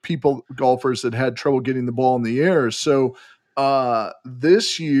golfers that had trouble getting the ball in the air. So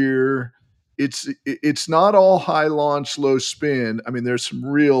this year, it's not all high launch, low spin. I mean, there's some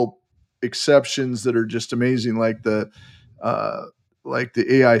real exceptions that are just amazing, like the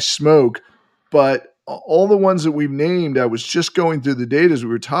AI smoke, but all the ones that we've named, I was just going through the data as we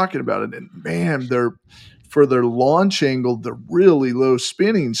were talking about it, and man, for their launch angle, they're really low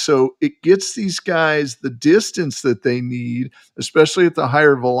spinning. So it gets these guys the distance that they need, especially at the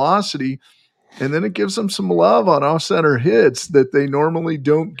higher velocity. And then it gives them some love on off-center hits that they normally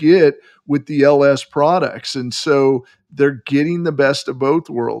don't get with the LS products. And so they're getting the best of both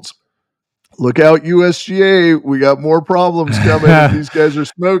worlds. Look out, USGA. We got more problems coming. These guys are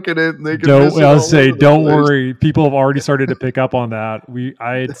smoking it, and they can miss it. I'll say, don't worry. People have already started to pick up on that.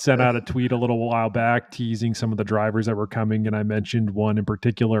 I had sent out a tweet a little while back teasing some of the drivers that were coming, and I mentioned one in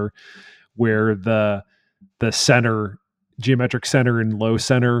particular where the center, geometric center and low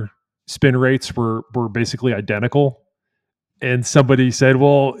center spin rates were basically identical. And somebody said,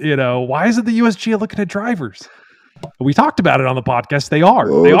 well, why isn't the USGA looking at drivers? We talked about it on the podcast. They are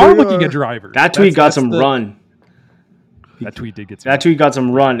looking at drivers. That tweet got some run. That tweet did get some. That tweet got some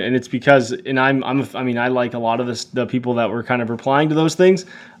run, and it's because, and I like a lot of the people that were kind of replying to those things.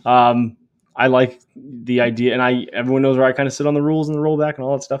 I like the idea, and everyone knows where I kind of sit on the rules and the rollback and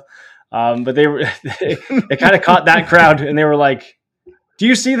all that stuff. But they kind of caught that crowd, and they were like, "Do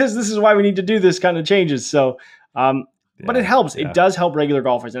you see this? This is why we need to do this kind of changes." So, but it helps. Yeah. It does help regular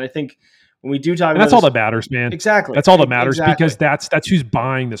golfers, and I think. When we do talk about that's all that matters, man. Exactly. That's all that matters because that's who's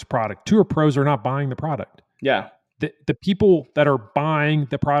buying this product. Tour pros are not buying the product. Yeah. The people that are buying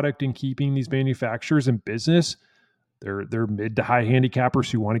the product and keeping these manufacturers in business, they're mid to high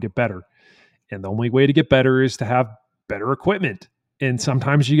handicappers who want to get better. And the only way to get better is to have better equipment. And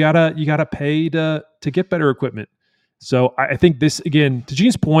sometimes you gotta pay to get better equipment. So I think this, again, to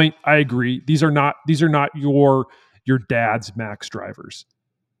Gene's point, I agree. These are not your dad's Max drivers,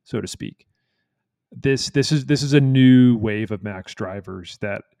 so to speak. This is a new wave of Max drivers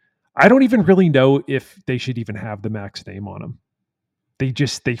that I don't even really know if they should even have the Max name on them.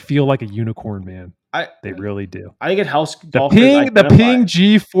 They feel like a unicorn, man. They really do. I think it helps the Ping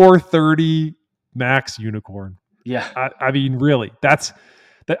G430 Max unicorn. Yeah, I mean, really,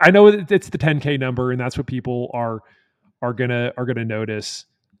 I know it's the 10K number, and that's what people are gonna notice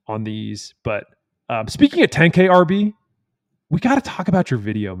on these. But speaking of 10K RB, we got to talk about your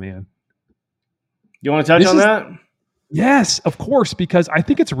video, man. You want to touch on that? Yes, of course, because I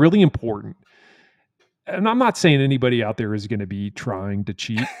think it's really important. And I'm not saying anybody out there is going to be trying to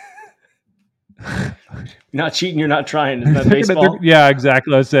cheat. You're not cheating, you're not trying. Isn't that baseball? Yeah,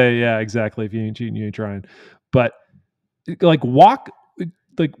 exactly. Let's say, yeah, exactly. If you ain't cheating, you ain't trying. But walk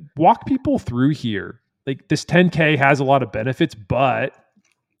people through here. Like, this 10K has a lot of benefits, but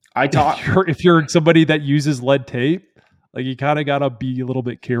if you're somebody that uses lead tape, like, you kind of got to be a little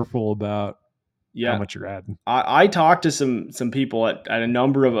bit careful about how much you're adding. I talked to some people at a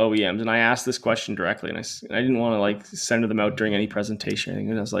number of OEMs, and I asked this question directly, and I didn't want to send them out during any presentation.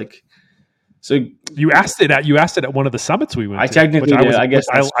 And I was like, so you asked it at one of the summits we went to. I technically did. I guess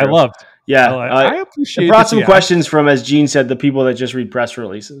I loved. Yeah. I appreciate it. Brought some questions from, as Gene said, the people that just read press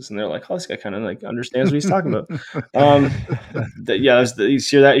releases, and they're like, oh, this guy kind of understands what he's talking about. You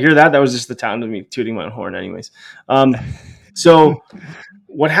hear that? That was just the sound of me tooting my own horn anyways. So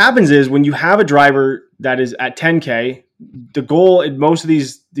what happens is when you have a driver that is at 10K, the goal in most of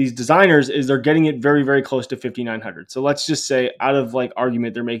these designers is they're getting it very, very close to 5,900. So let's just say, out of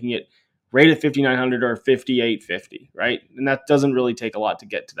argument, they're making it right at 5,900 or 5,850, right? And that doesn't really take a lot to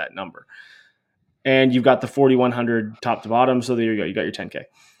get to that number. And you've got the 4,100 top to bottom. So there you go. You got your 10K.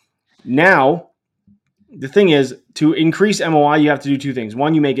 Now, the thing is, to increase MOI, you have to do two things.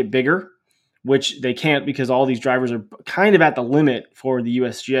 One, you make it bigger, which they can't because all these drivers are kind of at the limit for the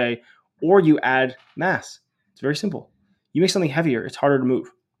USGA, or you add mass. It's very simple. You make something heavier, it's harder to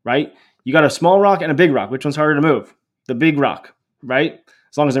move, right? You got a small rock and a big rock. Which one's harder to move? The big rock, right?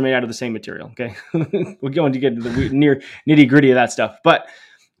 As long as they're made out of the same material, okay? We're going to get into the near nitty-gritty of that stuff. But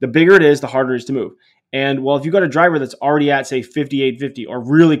the bigger it is, the harder it is to move. And, well, if you've got a driver that's already at, say, 5,850 or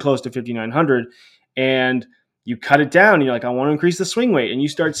really close to 5,900, and you cut it down and you're like, I want to increase the swing weight, and you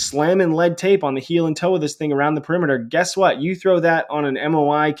start slamming lead tape on the heel and toe of this thing around the perimeter, guess what? You throw that on an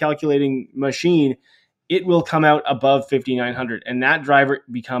MOI calculating machine, it will come out above 5,900, and that driver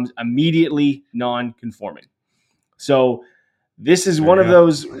becomes immediately non-conforming. So this is one of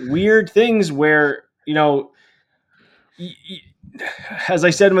those weird things where, as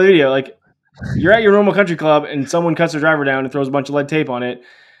I said in my video, like, you're at your normal country club and someone cuts their driver down and throws a bunch of lead tape on it.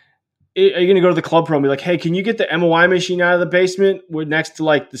 Are you going to go to the club pro and be like, hey, can you get the MOI machine out of the basement? We're next to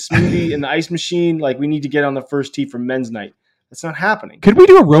the smoothie and the ice machine. Like, we need to get on the first tee for men's night. That's not happening. Could we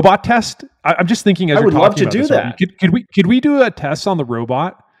do a robot test? I'm just thinking as I you're would love to talking about do this, that. Could we do a test on the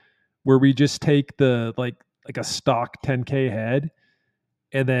robot where we just take the like a stock 10K head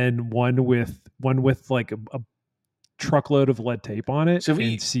and then one with like a truckload of lead tape on it, So if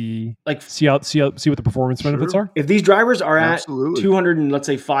and see like what the performance benefits are? If these drivers are Absolutely. at 200 and let's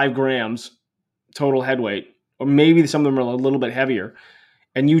say 5 grams total head weight, or maybe some of them are a little bit heavier,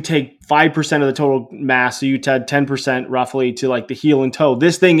 and you take 5% of the total mass, so you add 10% roughly to like the heel and toe,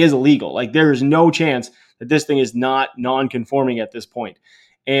 this thing is illegal. Like there is no chance that this thing is not non-conforming at this point.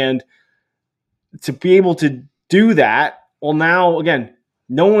 And to be able to do that, well, now again,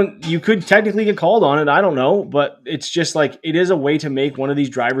 you could technically get called on it. I don't know, but it's just like, it is a way to make one of these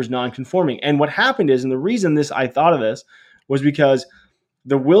drivers non-conforming. And what happened is, and the reason I thought of this was because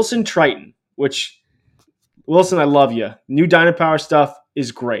the Wilson Triton, which Wilson, I love you. New Dynapower stuff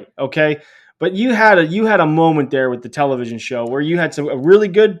is great. Okay. But you had a moment there with the television show where you had a really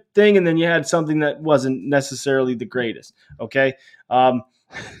good thing, and then you had something that wasn't necessarily the greatest. Okay.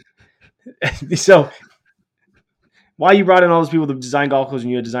 So why you brought in all those people to design golf clothes and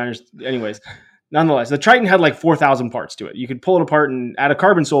you had designers anyways. Nonetheless, the Triton had like 4,000 parts to it. You could pull it apart and add a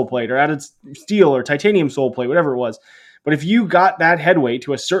carbon sole plate or add a steel or titanium sole plate, whatever it was. But if you got that head weight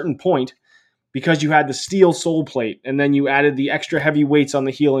to a certain point because you had the steel sole plate and then you added the extra heavy weights on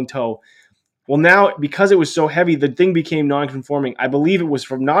the heel and toe, well, now because it was so heavy, the thing became non-conforming. I believe it was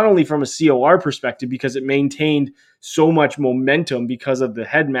not only from a COR perspective because it maintained so much momentum because of the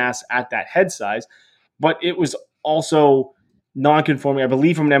head mass at that head size, but it was also non-conforming, I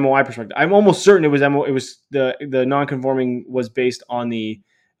believe, from an MOI perspective. I'm almost certain it was the non-conforming was based on the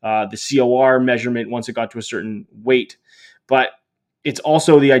COR measurement once it got to a certain weight. But it's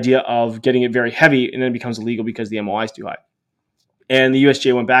also the idea of getting it very heavy and then it becomes illegal because the MOI is too high. And the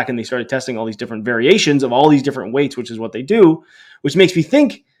USGA went back and they started testing all these different variations of all these different weights, which is what they do, which makes me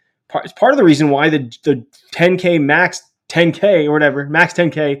think it's part of the reason why the 10K Max 10K or whatever, Max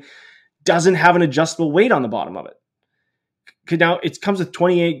 10K doesn't have an adjustable weight on the bottom of it. Because now it comes with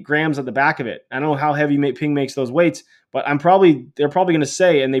 28 grams at the back of it. I don't know how heavy Ping makes those weights, but they're probably going to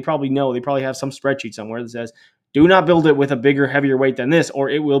say, and they probably know, they probably have some spreadsheet somewhere that says, do not build it with a bigger, heavier weight than this, or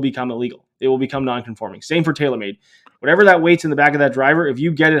it will become illegal. It will become non-conforming. Same for TaylorMade. Whatever that weight's in the back of that driver, if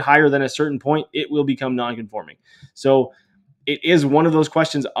you get it higher than a certain point, it will become non-conforming. So it is one of those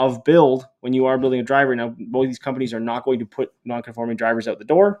questions of build when you are building a driver. Now, both these companies are not going to put non-conforming drivers out the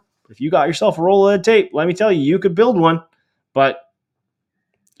door. But if you got yourself a roll of lead tape, let me tell you, you could build one, but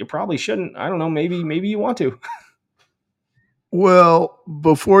you probably shouldn't. I don't know. Maybe you want to. Well,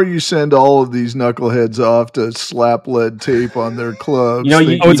 before you send all of these knuckleheads off to slap lead tape on their clubs,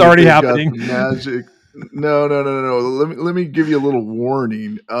 it's already happening. Magic. No. Let me give you a little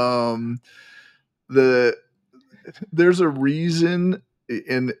warning. There's a reason,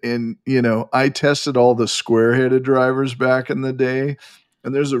 and I tested all the square-headed drivers back in the day,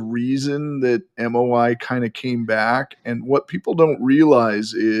 and there's a reason that MOI kind of came back. And what people don't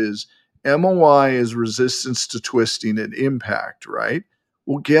realize is MOI is resistance to twisting and impact, right?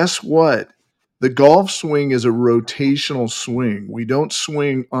 Well, guess what? The golf swing is a rotational swing. We don't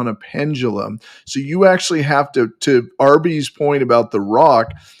swing on a pendulum. So you actually have to RB's point about the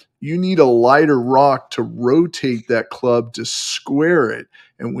rock, you need a lighter rock to rotate that club to square it.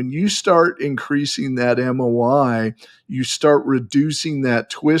 And when you start increasing that MOI, you start reducing that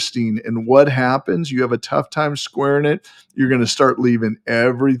twisting. And what happens? You have a tough time squaring it. You're going to start leaving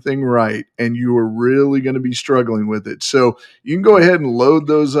everything right, and you are really going to be struggling with it. So you can go ahead and load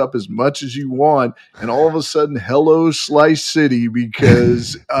those up as much as you want, and all of a sudden, hello, Slice City,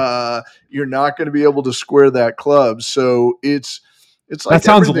 because you're not going to be able to square that club. So it's like that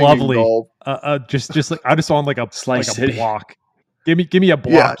sounds lovely. Just like I just want like a Slice like a block. Give me a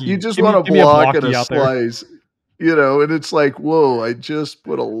block. Yeah, you just want a block and a slice, and it's like, whoa, I just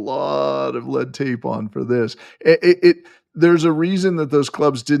put a lot of lead tape on for this. There's a reason that those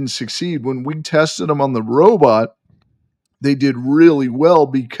clubs didn't succeed. When we tested them on the robot, they did really well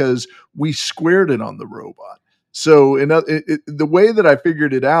because we squared it on the robot. So the way that I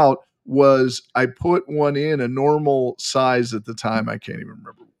figured it out was I put one in a normal size at the time. I can't even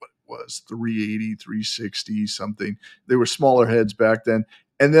remember what it was, 380, 360, something. They were smaller heads back then.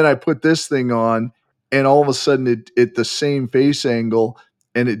 And then I put this thing on, and all of a sudden it the same face angle,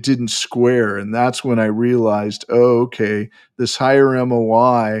 and it didn't square. And that's when I realized, okay, this higher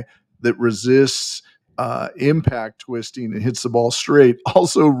MOI that resists impact twisting and hits the ball straight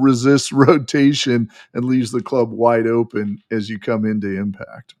also resists rotation and leaves the club wide open as you come into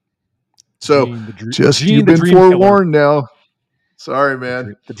impact. So you've been forewarned now. Sorry,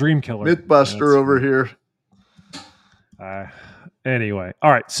 man. The dream killer. Mythbuster over here. Anyway,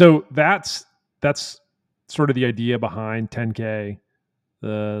 all right. So that's sort of the idea behind 10K,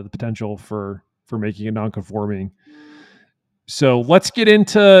 the potential for making it non-conforming. So let's get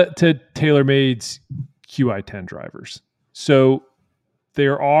into TaylorMade's Qi10 drivers. So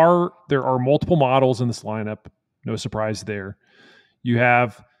there are multiple models in this lineup. No surprise there. You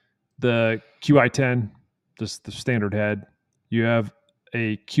have the Qi10, the standard head. You have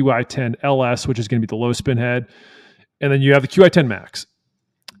a Qi10 LS, which is going to be the low spin head. And then you have the Qi10 Max.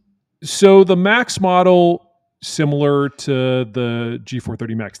 So the Max model, similar to the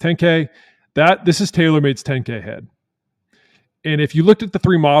G430 Max 10K, this is TaylorMade's 10K head. And if you looked at the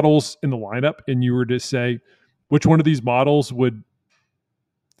three models in the lineup and you were to say which one of these models would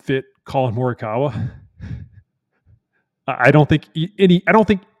fit Collin Morikawa, I don't think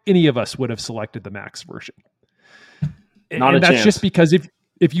any of us would have selected the Max version. Not and that's chance. Just because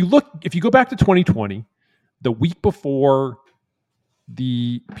if you go back to 2020, the week before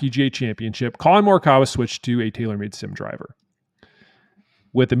the PGA Championship, Collin Morikawa switched to a TaylorMade sim driver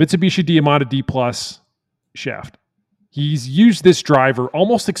with the Mitsubishi Diamante D Plus shaft. He's used this driver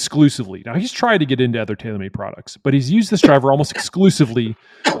almost exclusively. Now, he's tried to get into other TaylorMade products, but he's used this driver almost exclusively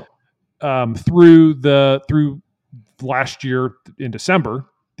through last year in December,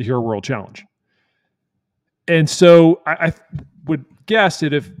 the Hero World Challenge. And so I would guess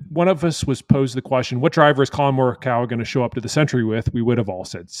that if one of us was posed the question, what driver is Collin Morikawa going to show up to the Century with, we would have all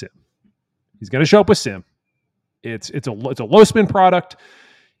said sim. He's going to show up with sim. It's a low spin product.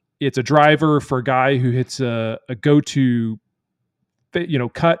 It's a driver for a guy who hits a go-to,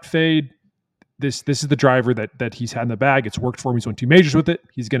 cut fade. This is the driver that he's had in the bag. It's worked for him. He's won 2 majors with it.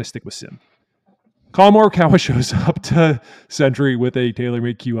 He's going to stick with sim. Collin Morikawa shows up to Century with a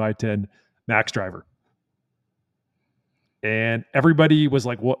TaylorMade Qi10 Max driver. And everybody was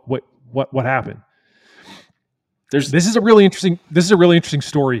like, what happened? This is a really interesting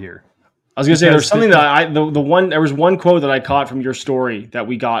story here. I was going to say there's something that there was one quote that I caught from your story that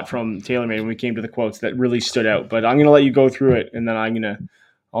we got from TaylorMade when we came to the quotes that really stood out, but I'm going to let you go through it and then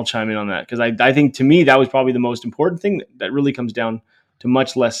I'll chime in on that. Cause I think to me, that was probably the most important thing that really comes down to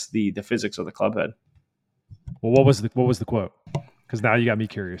much less the physics of the club head. Well, what was the quote? Cause now you got me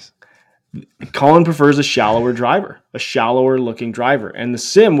curious. Collin prefers a shallower looking driver. And the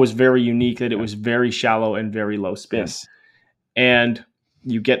sim was very unique that it was very shallow and very low spin. Yes. And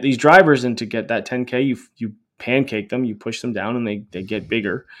you get these drivers, and to get that 10K, you pancake them, you push them down, and they get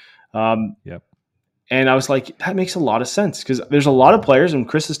bigger. Yep. And I was like, that makes a lot of sense because there's a lot of players, and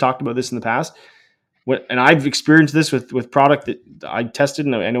Chris has talked about this in the past. And I've experienced this with product that I tested,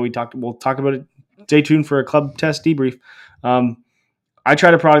 and I know we'll talk about it. Stay tuned for a club test debrief. I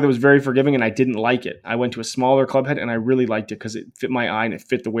tried a product that was very forgiving, and I didn't like it. I went to a smaller club head, and I really liked it because it fit my eye and it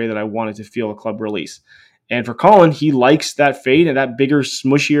fit the way that I wanted to feel a club release. And for Collin, he likes that fade and that bigger,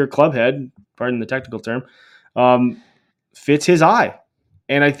 smushier club head, pardon the technical term, fits his eye.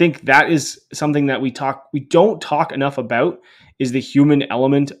 And I think that is something that we don't talk enough about, is the human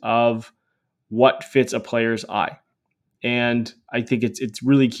element of what fits a player's eye. And I think it's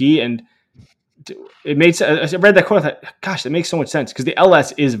really key. And it made sense. I read that quote. I thought, gosh, that makes so much sense because the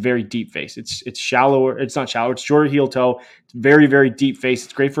LS is very deep face. It's shallower. It's not shallow. It's shorter heel toe. It's very, very deep face.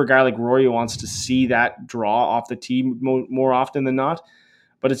 It's great for a guy like Rory who wants to see that draw off the tee more often than not.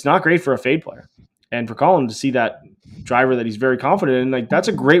 But it's not great for a fade player. And for Collin to see that driver that he's very confident in, like that's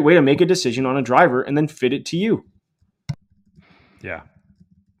a great way to make a decision on a driver and then fit it to you. Yeah,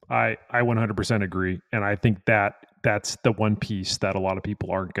 I 100% agree, and I think that's the one piece that a lot of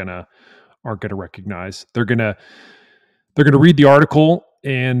people aren't gonna recognize. They're gonna read the article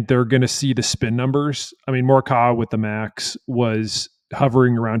and they're gonna see the spin numbers. I mean, Morikawa with the Max was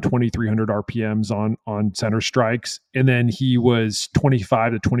hovering around 2,300 RPMs on center strikes, and then he was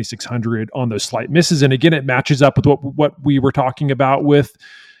 25 to 2,600 on those slight misses. And again, it matches up with what we were talking about with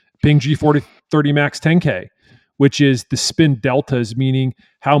Ping G430 Max 10K, which is the spin deltas, meaning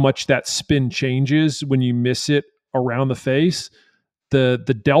how much that spin changes when you miss it around the face.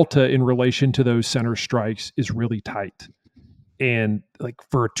 The delta in relation to those center strikes is really tight. And like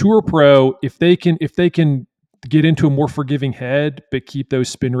for a tour pro, if they can get into a more forgiving head but keep those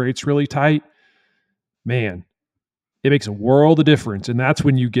spin rates really tight, man, it makes a world of difference. And that's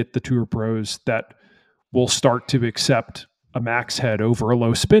when you get the tour pros that will start to accept a max head over a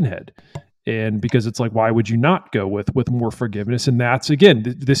low spin head. And because it's like, why would you not go with more forgiveness? And that's,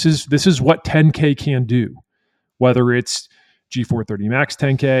 again, this is what 10K can do, whether it's G430 Max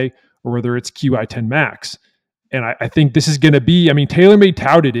 10K or whether it's Qi10 Max. And I think this is going to be, I mean, TaylorMade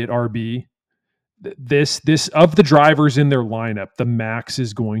touted it, RB. This of the drivers in their lineup, the Max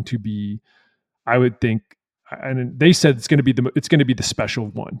is going to be, I would think, and they said it's going to be the special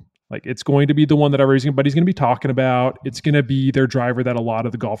one. Like it's going to be the one that everybody's going to be talking about. It's going to be their driver that a lot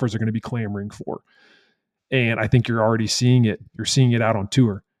of the golfers are going to be clamoring for. And I think you're already seeing it. You're seeing it out on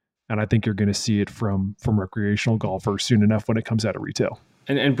tour. And I think you're going to see it from recreational golfers soon enough when it comes out of retail.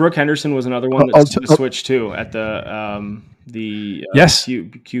 And Brooke Henderson was another one that switched too at the yes,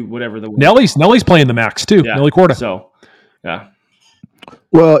 Q whatever the Nellie's playing the Max too. Yeah. Nelly Korda. So yeah.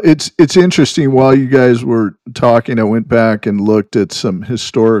 Well, it's interesting. While you guys were talking, I went back and looked at some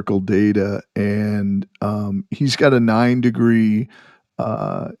historical data, and he's got a 9-degree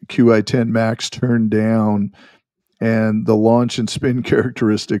Qi10 Max turned down, and the launch and spin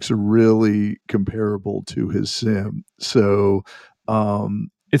characteristics are really comparable to his sim. So,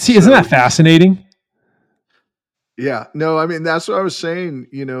 isn't that fascinating? Yeah, no, I mean, that's what I was saying.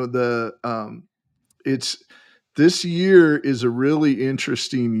 This year is a really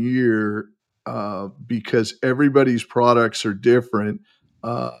interesting year because everybody's products are different.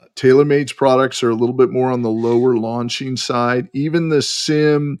 TaylorMade's products are a little bit more on the lower launching side. Even the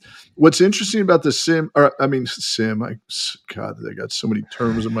sim, what's interesting about the sim, I got so many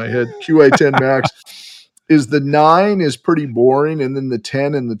terms in my head. Qi10 Max is the 9 is pretty boring, and then the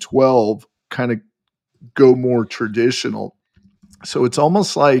 10 and the 12 kind of go more traditional. So it's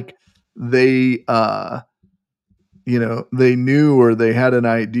almost like they knew, or they had an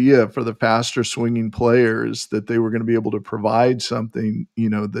idea for the faster swinging players that they were going to be able to provide something,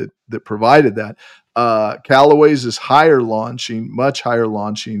 that provided that. Callaway's is much higher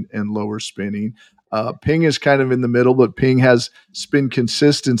launching and lower spinning. Ping is kind of in the middle, but Ping has spin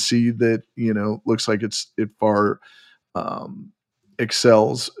consistency that, looks like it far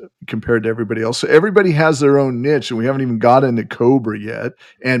excels compared to everybody else. So everybody has their own niche, and we haven't even got into Cobra yet.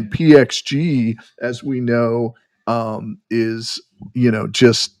 And PXG, as we know, is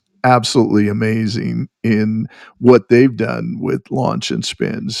just absolutely amazing in what they've done with launch and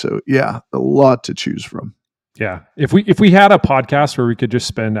spin. So yeah, a lot to choose from. Yeah, if we had a podcast where we could just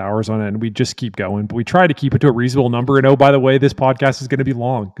spend hours on it and we just keep going, but we try to keep it to a reasonable number. And oh, by the way, this podcast is going to be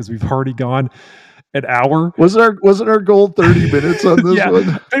long because we've already gone an hour. Wasn't our goal 30 minutes on this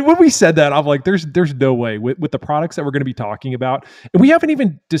one? And when we said that, I'm like, there's no way with the products that we're going to be talking about, and we haven't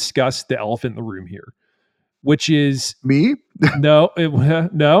even discussed the elephant in the room here, which is me. No,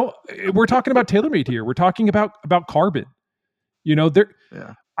 we're talking about TaylorMade here. We're talking about carbon.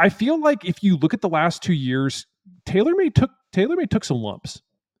 Yeah. I feel like if you look at the last 2 years, TaylorMade took some lumps.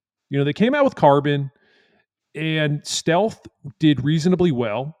 They came out with carbon, and Stealth did reasonably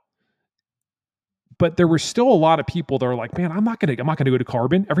well. But there were still a lot of people that are like, man, I'm not gonna go to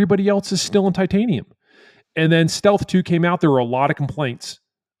carbon. Everybody else is still in titanium. And then Stealth 2 came out. There were a lot of complaints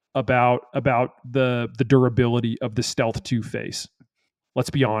about the durability of the Stealth 2 face.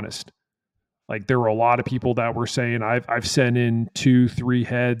 Let's be honest. Like there were a lot of people that were saying, I've sent in 2-3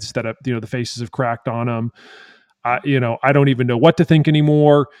 heads that the faces have cracked on them. I don't even know what to think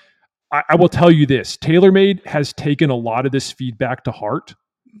anymore. I will tell you this: TaylorMade has taken a lot of this feedback to heart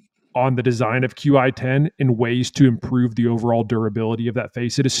on the design of Qi10 in ways to improve the overall durability of that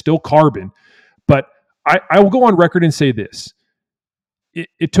face. It is still carbon, but I will go on record and say this.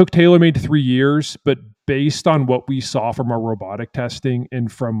 It took TaylorMade 3 years, but based on what we saw from our robotic testing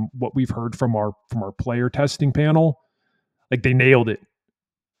and from what we've heard from our player testing panel, like they nailed it.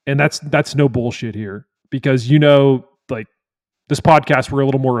 And that's no bullshit here, because like this podcast, we're a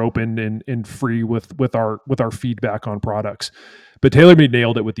little more open and free with our feedback on products. But TaylorMade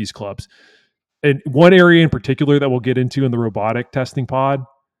nailed it with these clubs. And one area in particular that we'll get into in the robotic testing pod,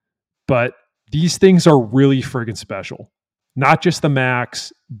 but these things are really friggin' special. Not just the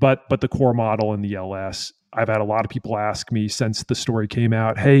Max, but the core model and the LS. I've had a lot of people ask me since the story came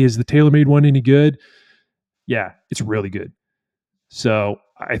out, hey, is the TaylorMade one any good? Yeah, it's really good. So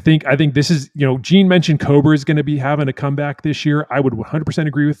I think this is, Gene mentioned Cobra is going to be having a comeback this year. I would 100%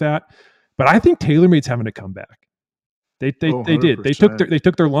 agree with that. But I think TaylorMade's having a comeback. They did. They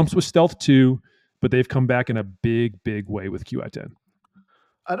took their lumps with Stealth 2, but they've come back in a big way with Qi10.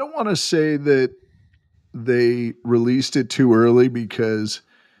 I don't want to say that they released it too early, because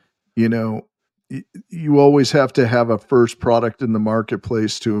you always have to have a first product in the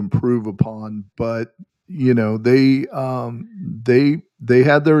marketplace to improve upon, but they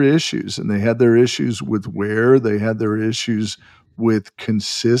had their issues, and they had their issues with wear. They had their issues with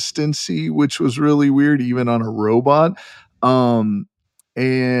consistency, which was really weird, even on a robot.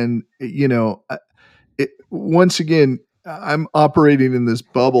 Once again, I'm operating in this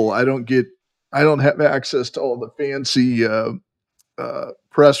bubble. I don't have access to all the fancy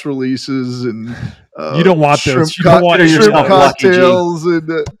press releases and you don't want those. Shrimp cocktails and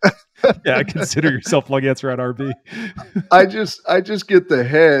Yeah, consider yourself lucky that's around RB. I just get the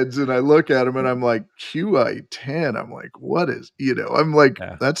heads and I look at them and I'm like, Qi10. I'm like, what is, I'm like,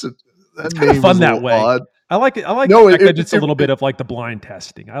 that It's name kind of fun is a that little way. odd. I like it. I like No, just a little bit of like the blind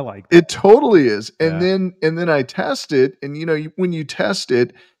testing. I like that. It totally is. And Yeah. then I test it, and when you test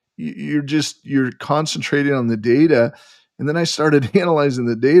it, you're concentrating on the data. And then I started analyzing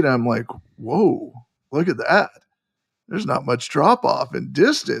the data. I'm like, whoa, look at that. There's not much drop off in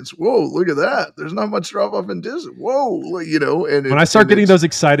distance. Whoa, look at that. There's not much drop off in distance. Whoa, and when I start getting those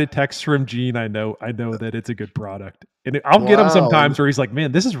excited texts from Gene, I know that it's a good product. And I'll get him sometimes where he's like,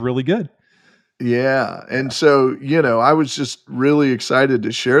 man, this is really good. Yeah. And so, I was just really excited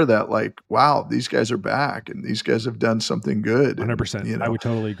to share that. Like, wow, these guys are back and these guys have done something good. 100%. I would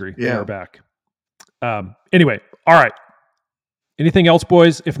totally agree. Yeah. They are back. Anyway, all right. Anything else,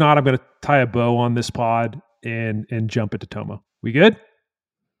 boys? If not, I'm going to tie a bow on this pod and jump into Tomo. We good?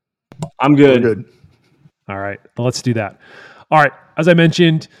 I'm good. We're good. All right. Well, let's do that. All right. As I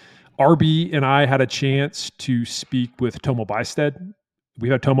mentioned, RB and I had a chance to speak with Tomo Bystedt.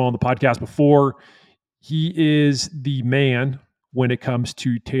 We've had Tomo on the podcast before. He is the man when it comes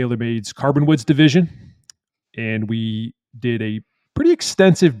to TaylorMade's Carbon Woods division. And we did a pretty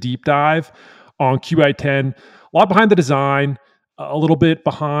extensive deep dive on Qi10. A lot behind the design, a little bit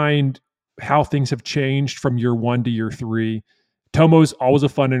behind how things have changed from year 1 to year 3. Tomo's always a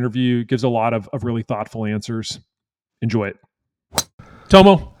fun interview, gives a lot of really thoughtful answers. Enjoy it.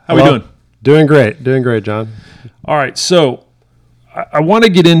 Tomo, how we doing? Doing great, John. All right, so I want to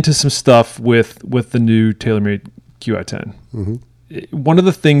get into some stuff with the new TaylorMade Qi10. Mm-hmm. One of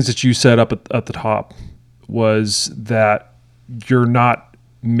the things that you set up at the top was that you're not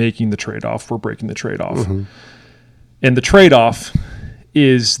making the trade-off, we're breaking the trade-off. Mm-hmm. And the trade-off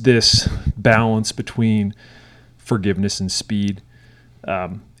is this balance between forgiveness and speed.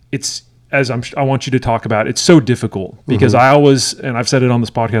 It's, I want you to talk about, it's so difficult because I always, and I've said it on this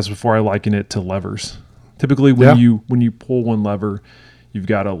podcast before, I liken it to levers. Typically when you pull one lever, you've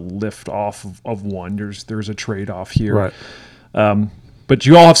got to lift off of one. There's a trade-off here. Right. But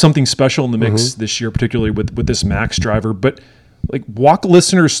you all have something special in the mix this year, particularly with this Max driver. But like, walk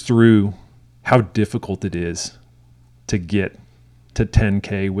listeners through how difficult it is to get to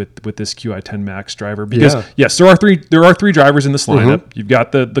 10K with this Qi10 Max driver. Because yes, there are three drivers in this lineup. You've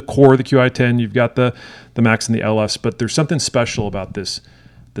got the core of the Qi10, you've got the Max and the LS, but there's something special about this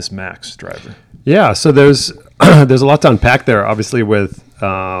Max driver. Yeah, so there's a lot to unpack there, obviously, with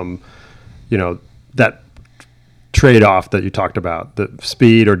that trade-off that you talked about, the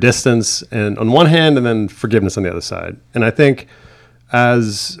speed or distance and on one hand, and then forgiveness on the other side. And I think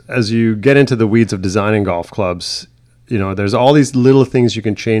as you get into the weeds of designing golf clubs, there's all these little things you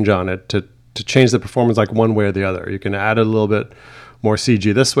can change on it to change the performance like one way or the other. You can add a little bit more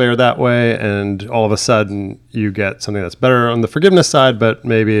CG this way or that way, and all of a sudden you get something that's better on the forgiveness side, but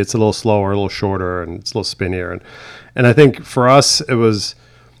maybe it's a little slower, a little shorter, and it's a little spinnier. And I think for us, it was,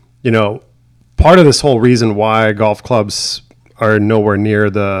 part of this whole reason why golf clubs are nowhere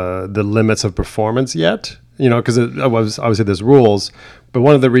near the limits of performance yet, because it was obviously there's rules, but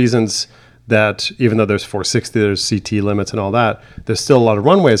one of the reasons that even though there's 460, there's CT limits and all that, there's still a lot of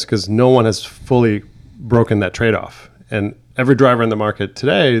runways because no one has fully broken that trade-off. And every driver in the market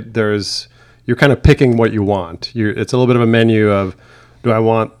today, you're kind of picking what you want. It's a little bit of a menu of, do I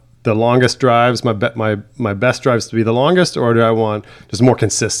want the longest drives, my best drives to be the longest, or do I want just more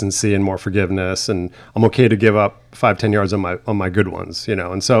consistency and more forgiveness, and I'm okay to give up 5-10 yards on my good ones,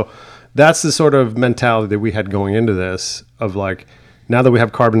 And so that's the sort of mentality that we had going into this of like, now that we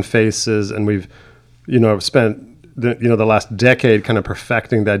have carbon faces and we've, spent the last decade kind of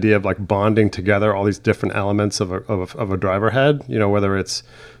perfecting the idea of like bonding together all these different elements of a driver head, whether it's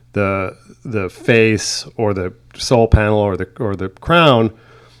the face or the sole panel or the crown,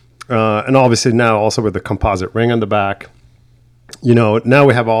 and obviously now also with the composite ring on the back, now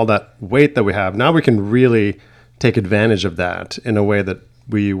we have all that weight that we have. Now we can really take advantage of that in a way that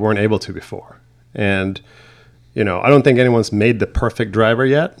we weren't able to before. And I don't think anyone's made the perfect driver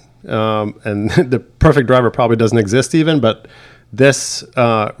yet. And the perfect driver probably doesn't exist even, but this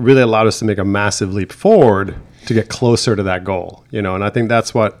really allowed us to make a massive leap forward to get closer to that goal, and I think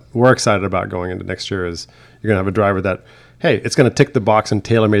that's what we're excited about going into next year is you're going to have a driver that, hey, it's going to tick the box in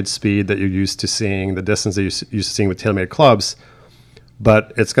TaylorMade speed that you're used to seeing, the distance that you're used to seeing with TaylorMade clubs,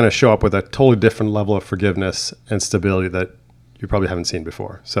 but it's going to show up with a totally different level of forgiveness and stability that you probably haven't seen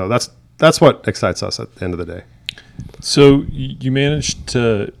before. So that's what excites us at the end of the day. So you managed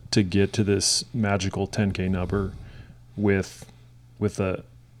to get to this magical 10K number with a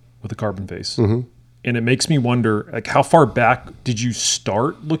carbon face. Mm-hmm. and it makes me wonder, like, how far back did you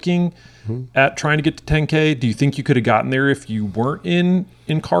start looking at trying to get to 10K? Do you think you could have gotten there if you weren't in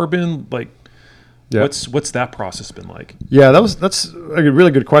carbon? Like, what's that process been like? Yeah, that's a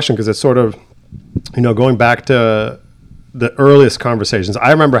really good question, because it's sort of, going back to the earliest conversations.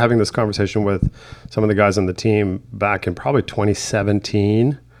 I remember having this conversation with some of the guys on the team back in probably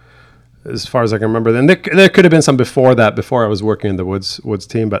 2017, as far as I can remember. Then there could have been some before that, before I was working in the Woods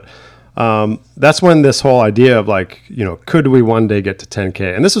team, but that's when this whole idea of like, could we one day get to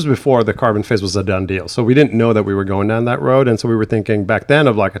 10K? And this was before the carbon phase was a done deal. So we didn't know that we were going down that road. And so we were thinking back then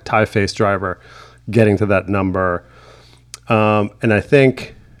of like a tie face driver getting to that number. And I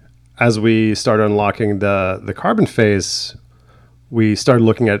think as we started unlocking the carbon phase, we started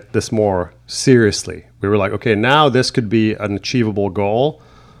looking at this more seriously. We were like, okay, now this could be an achievable goal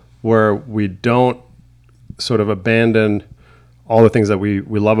where we don't sort of abandon all the things that we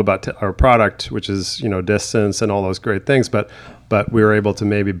love about our product, which is, distance and all those great things, but we were able to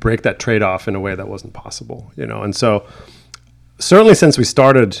maybe break that trade-off in a way that wasn't possible, And so certainly since we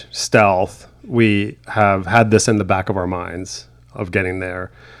started Stealth, we have had this in the back of our minds of getting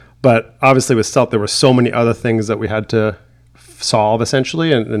there. But obviously with Stealth, there were so many other things that we had to solve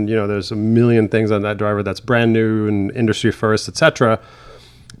essentially. And there's a million things on that driver that's brand new and industry first, et cetera,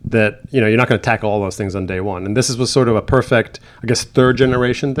 that, you're not going to tackle all those things on day one. And this was sort of a perfect, I guess, third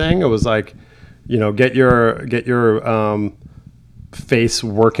generation thing. It was like, get your face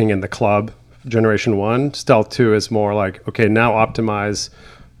working in the club, generation 1. Stealth 2 is more like, okay, now optimize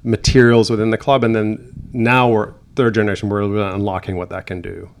materials within the club. And then now we're third generation, we're really unlocking what that can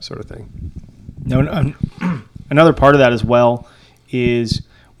do, sort of thing. Now, another part of that as well is,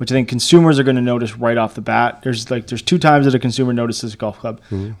 which I think consumers are going to notice right off the bat. There's 2 times that a consumer notices a golf club: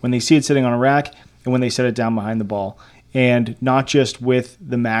 when they see it sitting on a rack and when they set it down behind the ball. And not just with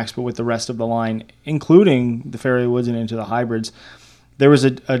the Max, but with the rest of the line, including the fairway woods and into the hybrids. There was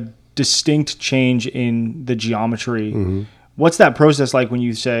a distinct change in the geometry. What's that process like when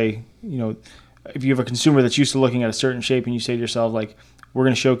you say, if you have a consumer that's used to looking at a certain shape and you say to yourself, like, we're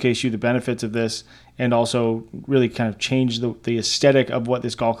going to showcase you the benefits of this and also really kind of change the aesthetic of what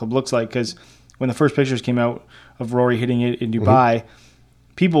this golf club looks like? Because when the first pictures came out of Rory hitting it in Dubai,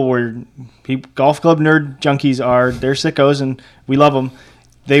 golf club nerd junkies they're sickos and we love them.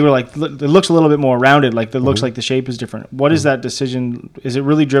 They were like, it looks a little bit more rounded. Like, it looks like the shape is different. What is that decision? Is it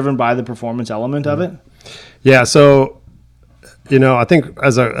really driven by the performance element of it? Yeah. So, I think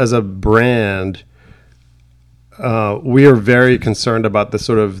as a brand, we are very concerned about the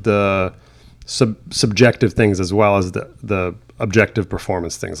sort of the subjective things as well as the objective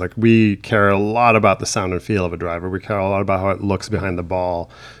performance things. Like, we care a lot about the sound and feel of a driver. We care a lot about how it looks behind the ball.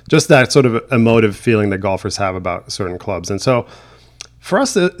 Just that sort of emotive feeling that golfers have about certain clubs. And so for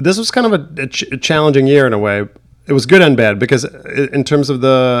us, this was kind of a challenging year in a way. It was good and bad, because in terms of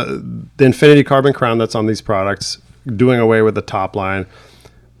the Infinity Carbon Crown that's on these products, doing away with the top line,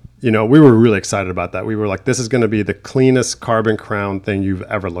 we were really excited about that. We were like, this is going to be the cleanest carbon crown thing you've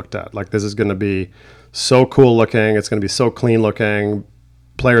ever looked at. Like, this is going to be so cool looking. It's going to be so clean looking.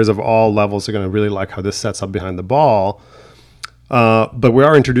 Players of all levels are going to really like how this sets up behind the ball. But we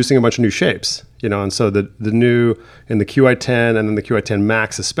are introducing a bunch of new shapes, and so the new in the Qi10 and then the Qi10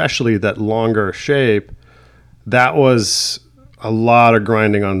 Max, especially that longer shape, that was a lot of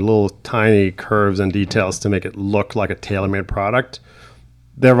grinding on little tiny curves and details to make it look like a TaylorMade product.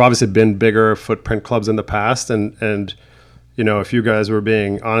 There have obviously been bigger footprint clubs in the past, and if you guys were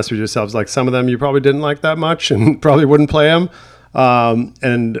being honest with yourselves, like, some of them you probably didn't like that much and probably wouldn't play them.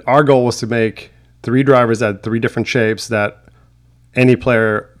 And our goal was to make 3 drivers that 3 different shapes that any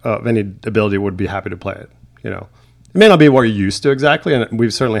player of any ability would be happy to play it. It may not be what you're used to exactly, and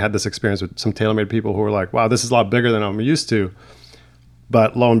we've certainly had this experience with some TaylorMade people who are like, wow, this is a lot bigger than I'm used to.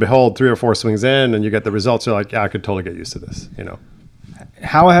 But lo and behold, 3 or 4 swings in and you get the results, you're like, yeah, I could totally get used to this,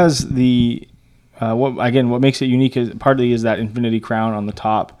 How has the what makes it unique is partly is that Infinity Crown on the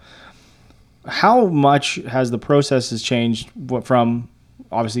top. How much has the processes changed from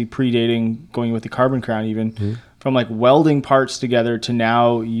obviously predating going with the carbon crown, even from like welding parts together to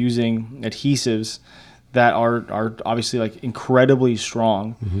now using adhesives that are obviously like incredibly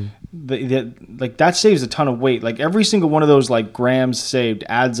strong. That saves a ton of weight. Like, every single one of those like grams saved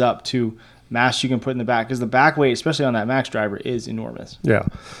adds up to mass you can put in the back, because the back weight, especially on that Max driver, is enormous.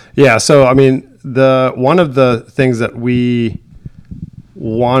 Yeah. So I mean, one of the things that we've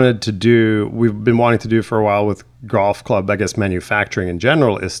been wanting to do for a while with golf club, I guess, manufacturing in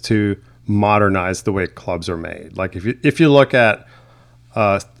general, is to modernize the way clubs are made. Like, if you look at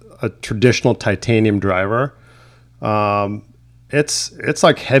a traditional titanium driver, it's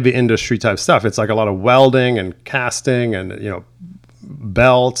like heavy industry type stuff. It's like a lot of welding and casting and, you know,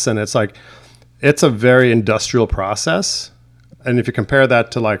 belts. And it's a very industrial process. And if you compare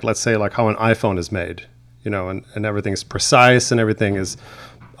that to like, let's say like how an iPhone is made, you know, and everything's precise and everything is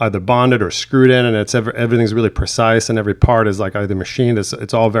either bonded or screwed in, and everything's really precise, and every part is like either machined.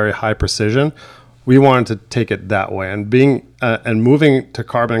 It's all very high precision. We wanted to take it that way, and and moving to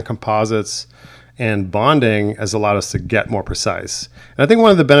carbon and composites and bonding has allowed us to get more precise. And I think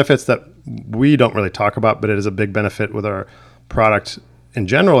one of the benefits that we don't really talk about, but it is a big benefit with our product in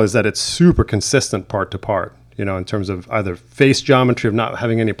general, is that it's super consistent part to part. You know, in terms of either face geometry of not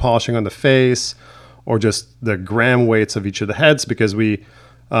having any polishing on the face, or just the gram weights of each of the heads, because we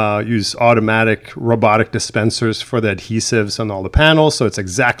use automatic robotic dispensers for the adhesives on all the panels. So it's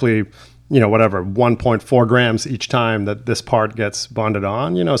exactly, you know, whatever, 1.4 grams each time that this part gets bonded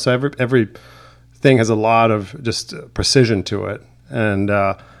on, you know, so every thing has a lot of just precision to it.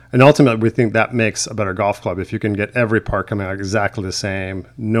 And ultimately we think that makes a better golf club. If you can get every part coming out exactly the same,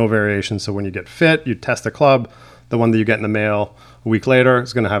 no variation. So when you get fit, you test the club, the one that you get in the mail a week later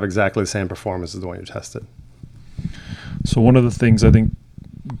is going to have exactly the same performance as the one you tested. So one of the things I think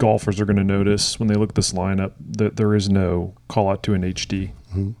golfers are going to notice when they look at this lineup, that there is no call out to an HD.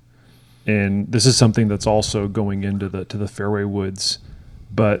 Mm-hmm. And this is something that's also going into the fairway woods.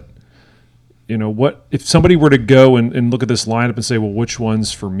 But, you know, what if somebody were to go and look at this lineup and say, well, which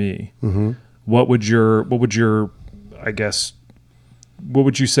one's for me? Mm-hmm. What would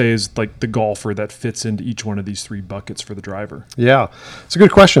you say is like the golfer that fits into each one of these three buckets for the driver? Yeah, it's a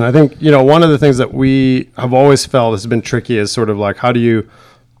good question. I think, you know, one of the things that we have always felt has been tricky is sort of like, how do you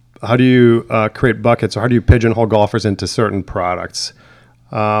create buckets, or how do you pigeonhole golfers into certain products?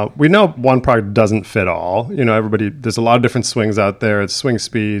 We know one product doesn't fit all. You know, there's a lot of different swings out there. It's swing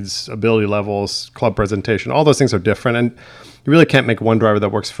speeds, ability levels, club presentation. All those things are different. And you really can't make one driver that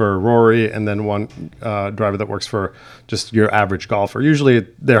works for Rory and then one driver that works for just your average golfer. Usually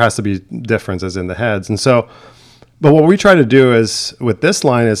there has to be differences in the heads. And so, but what we try to do is with this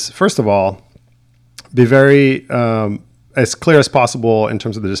line is, first of all, be very as clear as possible in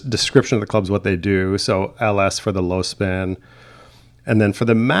terms of the description of the clubs, what they do. So LS for the low spin. And then for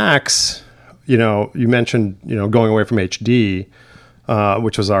the Max, you know, you mentioned, you know, going away from HD,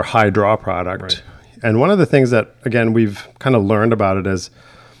 which was our high draw product. Right. And one of the things that, again, we've kind of learned about it is,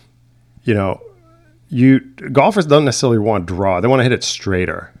 you know, golfers don't necessarily want to draw. They want to hit it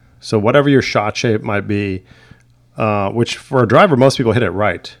straighter. So whatever your shot shape might be, which for a driver, most people hit it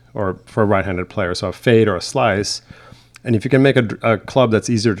right, or for a right-handed player, so a fade or a slice. And if you can make a club that's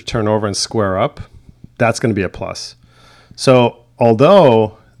easier to turn over and square up, that's going to be a plus. So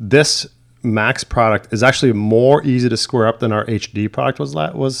although this Max product is actually more easy to square up than our HD product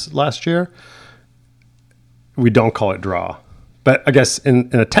was last year, we don't call it draw. But I guess in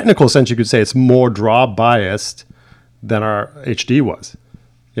a technical sense, you could say it's more draw biased than our HD was,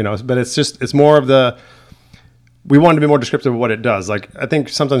 you know, but it's more of we wanted to be more descriptive of what it does. Like, I think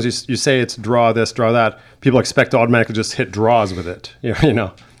sometimes you say it's draw this, draw that, people expect to automatically just hit draws with it, you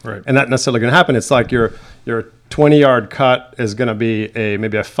know, right. And not necessarily going to happen. It's like your 20-yard cut is going to be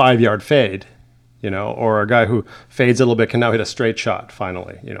maybe a 5-yard fade, you know, or a guy who fades a little bit can now hit a straight shot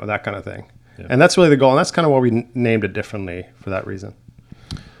finally, you know, that kind of thing. Yeah. And that's really the goal. And that's kind of why we named it differently for that reason.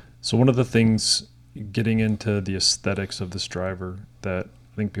 So one of the things, getting into the aesthetics of this driver, that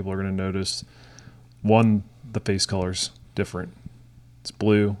I think people are going to notice, one, the face color's different. It's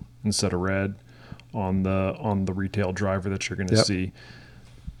blue instead of red on the retail driver that you're going to see.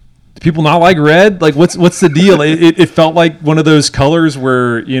 Do people not like red? Like, what's the deal? It felt like one of those colors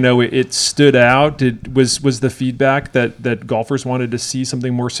where, you know, it stood out. Was the feedback that golfers wanted to see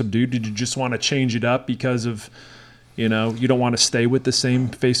something more subdued? Did you just want to change it up because of, you know, you don't want to stay with the same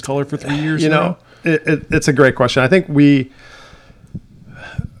face color for 3 years? You know, it's a great question. I think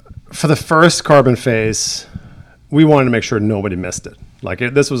for the first carbon face, we wanted to make sure nobody missed it. Like,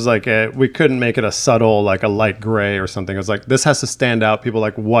 this was like we couldn't make it a subtle, like a light gray or something. It was like, this has to stand out. People are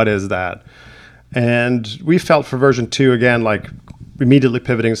like, what is that? And we felt for version 2, again, like immediately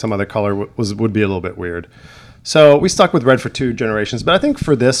pivoting some other color would be a little bit weird. So we stuck with red for 2 generations. But I think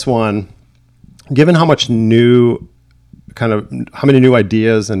for this one, given how many new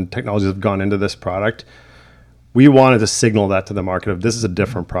ideas and technologies have gone into this product, we wanted to signal that to the market of this is a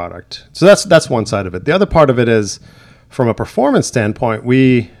different product. So that's one side of it. The other part of it is, from a performance standpoint,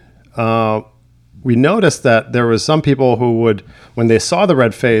 we noticed that there was some people who would, when they saw the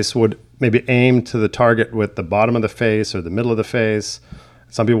red face, would maybe aim to the target with the bottom of the face or the middle of the face.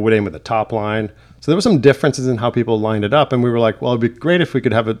 Some people would aim with the top line. So there were some differences in how people lined it up. And we were like, well, it'd be great if we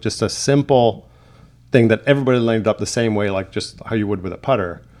could have just a simple thing that everybody lined up the same way, like just how you would with a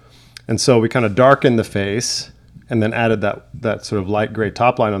putter. And so we kind of darkened the face and then added that sort of light gray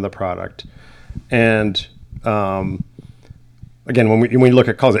top line on the product. And again, when you look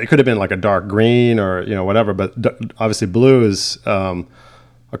at colors, it could have been like a dark green or whatever, but obviously blue is a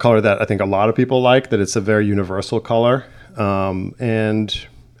color that I think a lot of people like. That it's a very universal color, and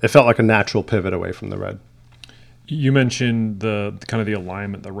it felt like a natural pivot away from the red. You mentioned the kind of the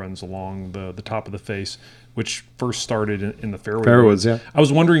alignment that runs along the top of the face, which first started in the fairway woods. Yeah. I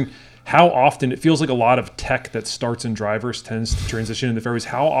was wondering how often, it feels like a lot of tech that starts in drivers tends to transition into fairways.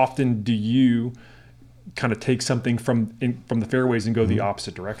 How often do you kind of take something from the fairways and go the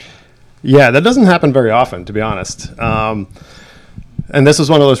opposite direction? Yeah, that doesn't happen very often, to be honest. And this was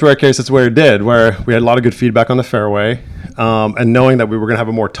one of those rare cases where it did, where we had a lot of good feedback on the fairway. And knowing that we were going to have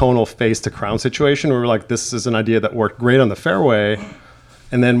a more tonal face to crown situation, we were like, this is an idea that worked great on the fairway.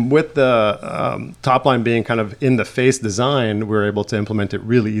 And then with the top line being kind of in the face design, we were able to implement it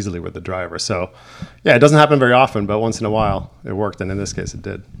really easily with the driver. So yeah, it doesn't happen very often, but once in a while it worked. And in this case it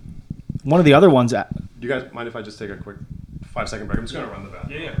did. One of the other ones. Do you guys mind if I just take a quick 5-second break? I'm just going to run the bath.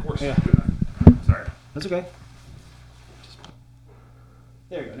 Yeah, of course. Yeah. Sorry. That's okay.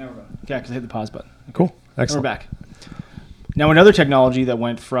 There you go. Now we're going. Yeah, because I hit the pause button. Cool. Now Excellent. we're back. Now another technology that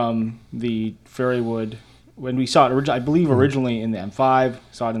went from the fairway wood, when we saw it, I believe originally in the M5,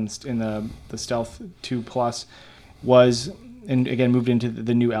 saw it in the Stealth 2 Plus, was, and again moved into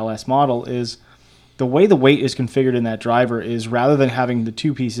the new LS model, is the way the weight is configured in that driver is rather than having the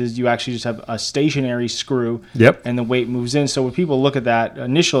two pieces, you actually just have a stationary screw. Yep. And the weight moves in. So when people look at that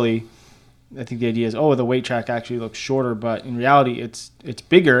initially, I think the idea is, the weight track actually looks shorter, but in reality it's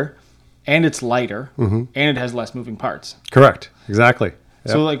bigger and it's lighter and it has less moving parts. Correct. Exactly.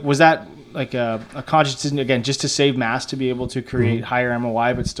 Yep. So was that like a conscious decision, again, just to save mass, to be able to create higher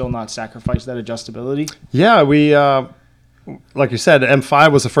MOI but still not sacrifice that adjustability? Yeah, we like you said,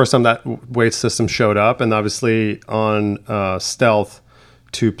 M5 was the first time that weight system showed up, and obviously on Stealth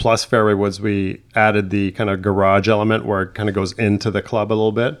 2 Plus fairway woods, we added the kind of garage element where it kind of goes into the club a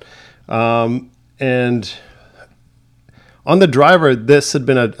little bit. And on the driver, this had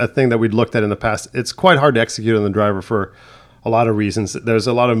been a thing that we'd looked at in the past. It's quite hard to execute on the driver for a lot of reasons. There's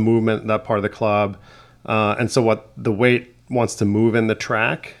a lot of movement in that part of the club, and so what the weight wants to move in the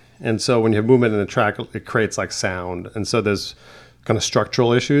track. And so when you have movement in the track, it creates like sound. And so there's kind of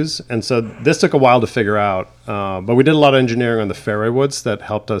structural issues. And so this took a while to figure out. But we did a lot of engineering on the fairway woods that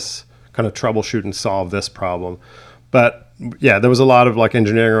helped us kind of troubleshoot and solve this problem. But yeah, there was a lot of like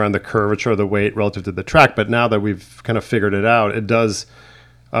engineering around the curvature of the weight relative to the track. But now that we've kind of figured it out, it does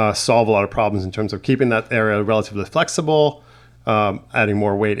solve a lot of problems in terms of keeping that area relatively flexible, adding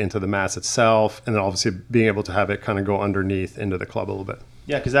more weight into the mass itself, and then obviously being able to have it kind of go underneath into the club a little bit.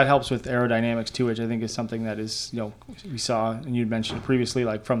 Yeah, because that helps with aerodynamics too, which I think is something that is, we saw, and you'd mentioned previously,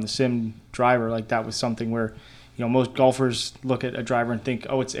 like from the sim driver, like that was something where, most golfers look at a driver and think,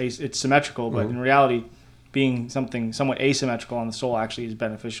 it's symmetrical, but in reality, being something somewhat asymmetrical on the sole actually is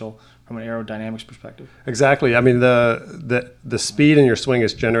beneficial from an aerodynamics perspective. Exactly. I mean, the speed in your swing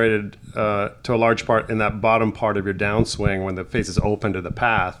is generated to a large part in that bottom part of your downswing when the face is open to the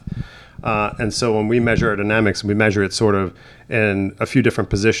path. And so when we measure aerodynamics, we measure it sort of in a few different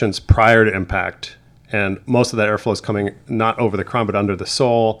positions prior to impact. And most of that airflow is coming not over the crown, but under the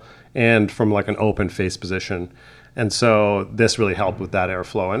sole and from like an open face position. And so this really helped with that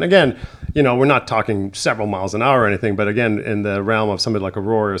airflow. And again, we're not talking several miles an hour or anything, but again, in the realm of somebody like a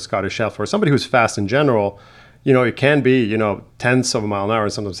Rory or Scottish Shelf or somebody who's fast in general, it can be, tenths of a mile an hour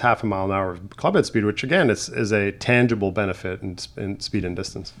and sometimes half a mile an hour of club head speed, which again is a tangible benefit in speed and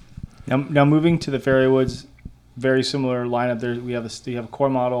distance. Now moving to the fairway woods, very similar lineup. There we have a core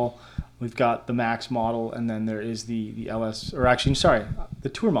model, we've got the Max model, and then there is the LS, or actually, sorry, the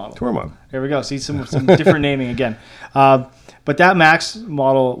Tour model. Tour model. There we go. See some different naming again. But that Max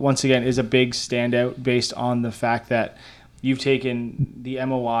model, once again, is a big standout based on the fact that you've taken the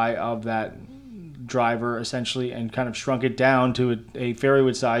MOI of that driver essentially and kind of shrunk it down to a fairway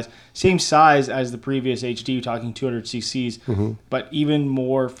wood size, same size as the previous HD, talking 200 cc's, but even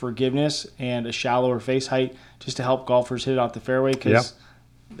more forgiveness and a shallower face height just to help golfers hit it off the fairway. Because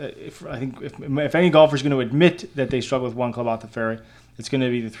if any golfer is going to admit that they struggle with one club off the fairway, it's going to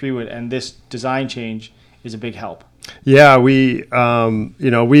be the 3-wood, and this design change is a big help. Yeah, we've even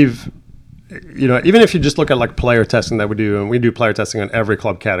if you just look at like player testing that we do, and we do player testing on every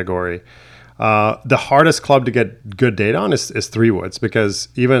club category. The hardest club to get good data on is 3-woods, because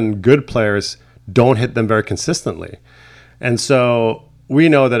even good players don't hit them very consistently. And so we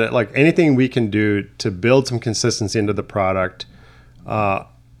know that anything we can do to build some consistency into the product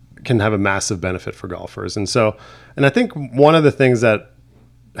can have a massive benefit for golfers. And I think one of the things that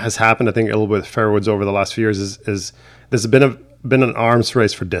has happened, I think, a little bit with fairwoods over the last few years is there's been an arms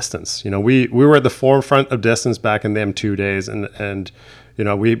race for distance. We were at the forefront of distance back in the M2 days, and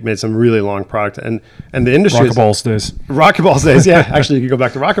we made some really long product, and the industry Rocketballs days. Yeah, actually, you can go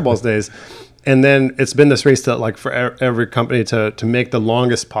back to Rocketballs days, and then it's been this race to for every company to make the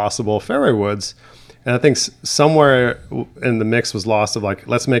longest possible fairway woods, and I think somewhere in the mix was lost of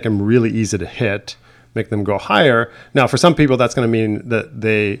let's make them really easy to hit, make them go higher. Now, for some people, that's going to mean that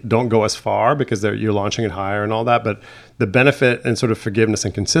they don't go as far because you're launching it higher and all that. But the benefit and sort of forgiveness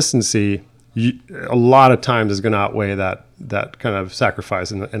and consistency, a lot of times is going to outweigh that kind of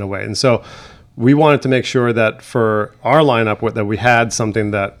sacrifice in a way. And so we wanted to make sure that for our lineup that we had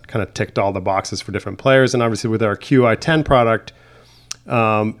something that kind of ticked all the boxes for different players. And obviously with our Qi10 product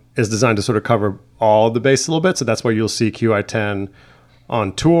is designed to sort of cover all the bases a little bit. So that's why you'll see Qi10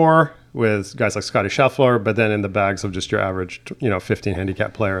 on tour with guys like Scotty Scheffler, but then in the bags of just your average, 15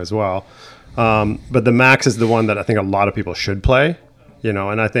 handicap player as well. But the Max is the one that I think a lot of people should play,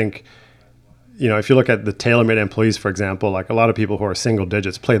 and I think, if you look at the TaylorMade employees, for example, a lot of people who are single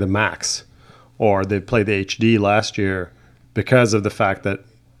digits play the Max, or they played the HD last year because of the fact that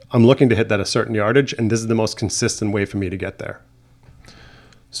I'm looking to hit that a certain yardage, and this is the most consistent way for me to get there.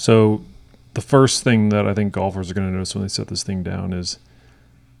 So the first thing that I think golfers are going to notice when they set this thing down is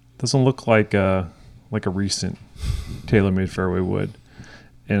doesn't look like a recent TaylorMade fairway wood,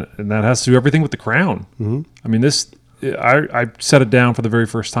 and that has to do everything with the crown. Mm-hmm. I mean, I set it down for the very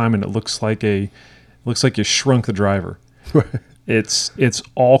first time, and it looks like you shrunk the driver. It's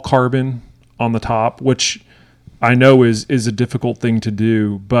all carbon on the top, which I know is a difficult thing to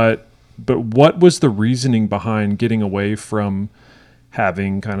do. But what was the reasoning behind getting away from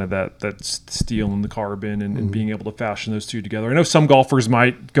having kind of that steel and the carbon and being able to fashion those two together? I know some golfers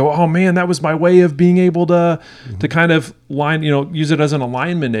might go, oh man, that was my way of being able to kind of use it as an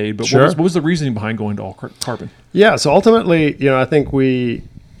alignment aid. But sure. what was the reasoning behind going to all carbon? Yeah. So ultimately, I think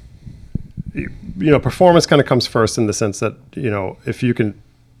performance kind of comes first in the sense that, if you can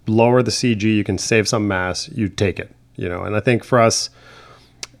lower the CG, you can save some mass, you take it, and I think for us,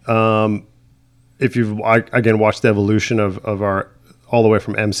 if you've, again, watched the evolution of our, all the way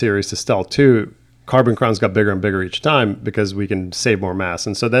from M series to Stealth 2, carbon crowns got bigger and bigger each time because we can save more mass.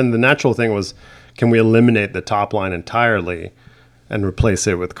 And so then the natural thing was, can we eliminate the top line entirely and replace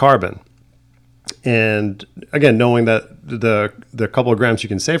it with carbon? And again, knowing that the couple of grams you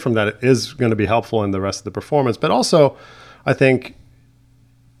can save from that is going to be helpful in the rest of the performance. But also, I think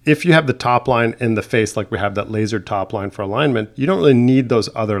if you have the top line in the face, like we have that lasered top line for alignment, you don't really need those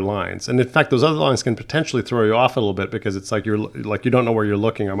other lines. And in fact, those other lines can potentially throw you off a little bit because it's you don't know where you're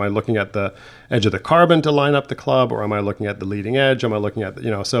looking. Am I looking at the edge of the carbon to line up the club, or am I looking at the leading edge? Am I looking at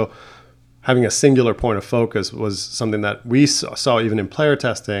so having a singular point of focus was something that we saw even in player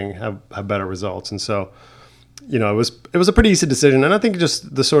testing have better results. And so, it was a pretty easy decision. And I think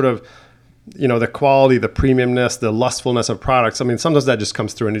just the sort of, the quality, the premiumness, the lustfulness of products. I mean, sometimes that just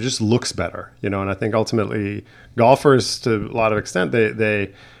comes through and it just looks better, and I think ultimately golfers, to a lot of extent, they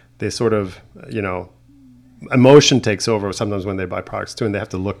sort of, emotion takes over sometimes when they buy products too, and they have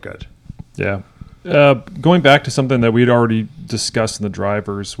to look good. Yeah. Going back to something that we'd already discussed in the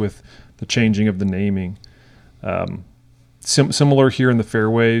drivers with the changing of the naming, similar here in the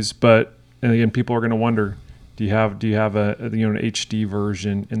fairways, but, and again, people are going to wonder, do you have an HD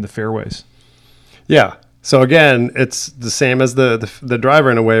version in the fairways? Yeah. So again, it's the same as the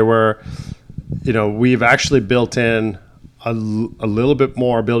driver in a way where, we've actually built in a little bit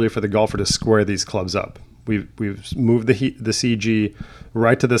more ability for the golfer to square these clubs up. We've moved the CG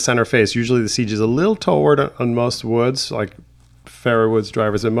right to the center face. Usually the CG is a little toward on most woods, like fairway woods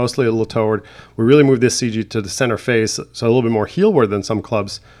drivers, and mostly a little toward. We really moved this CG to the center face, so a little bit more heelward than some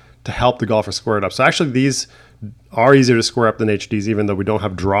clubs to help the golfer square it up. So actually these are easier to square up than HDs, even though we don't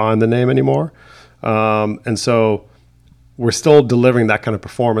have draw in the name anymore. And so we're still delivering that kind of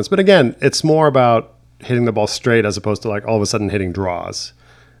performance. But again, it's more about hitting the ball straight as opposed to all of a sudden hitting draws.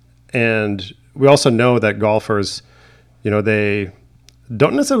 And we also know that golfers, they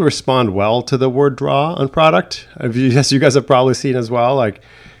don't necessarily respond well to the word draw on product. Yes, you guys have probably seen as well.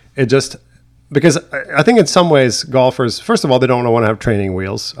 Because I think in some ways golfers, first of all, they don't want to have training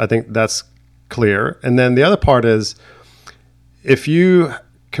wheels. I think that's clear. And then the other part is, if you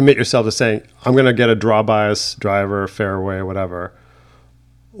commit yourself to saying, I'm going to get a draw bias driver, fairway, whatever,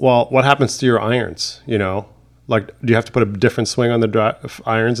 well, what happens to your irons? Do you have to put a different swing on the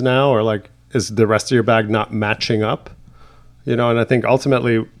irons now? Or is the rest of your bag not matching up? And I think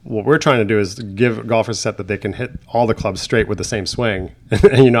ultimately what we're trying to do is give golfers a set that they can hit all the clubs straight with the same swing,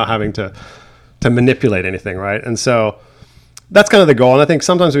 and you're not having to manipulate anything, right? And so that's kind of the goal. And I think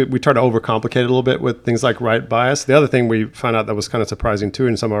sometimes we try to overcomplicate it a little bit with things like right bias. The other thing we found out that was kind of surprising too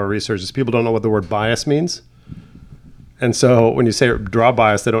in some of our research is people don't know what the word bias means. And so when you say draw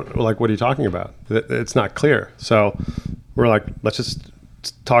bias, they don't like, what are you talking about? It's not clear. So we're like, let's just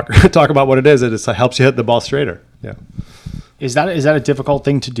talk about what it is. It helps you hit the ball straighter. Yeah. Is that a difficult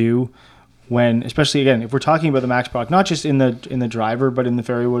thing to do when, especially again, if we're talking about the Max product, not just in the driver, but in the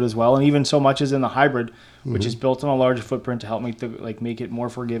fairway wood as well, and even so much as in the hybrid, which is built on a larger footprint to help make it more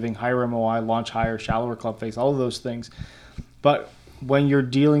forgiving, higher MOI, launch higher, shallower club face, all of those things. But when you're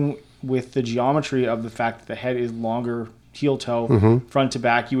dealing with the geometry of the fact that the head is longer, heel toe, front to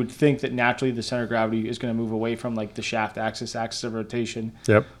back, you would think that naturally the center of gravity is going to move away from like the shaft axis of rotation.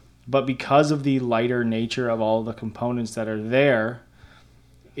 Yep. But because of the lighter nature of all the components that are there,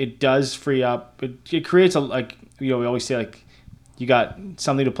 it does free up. It creates we always say, like, you got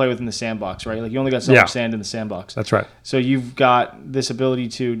something to play with in the sandbox, right? Like, you only got so much sand in the sandbox. That's right. So you've got this ability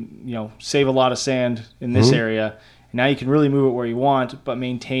to, save a lot of sand in this area. And now you can really move it where you want, but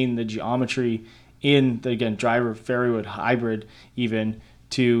maintain the geometry in the, again, driver, fairway wood, hybrid even,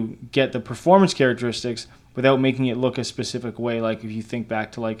 to get the performance characteristics without making it look a specific way. Like, if you think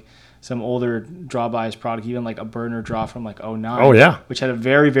back to like some older draw bias product, even like a burner draw from like 09. Oh, yeah. Which had a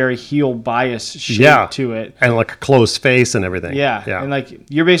very, very heel bias shape to it. And like a closed face and everything. Yeah. And like,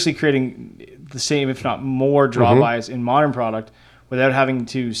 you're basically creating the same, if not more, draw bias in modern product without having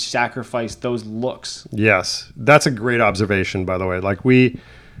to sacrifice those looks. Yes. That's a great observation, by the way. Like, I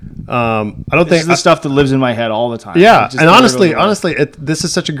don't think this is the stuff that lives in my head all the time. Yeah. And honestly, this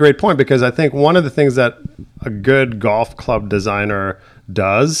is such a great point, because I think one of the things that a good golf club designer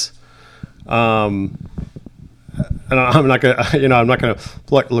does, and I'm not gonna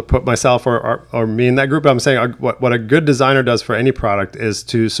put myself or me in that group, but I'm saying what a good designer does for any product is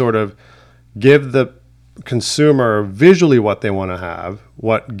to sort of give the consumer visually what they want to have,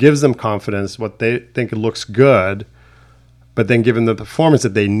 what gives them confidence, what they think looks good, but then give them the performance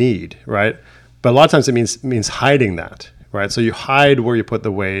that they need, right? But a lot of times it means hiding that, right? So you hide where you put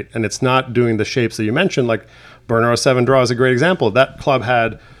the weight, and it's not doing the shapes that you mentioned. Like Burner 07 draw is a great example. That club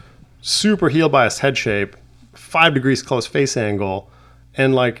had super heel biased head shape, 5 degrees close face angle,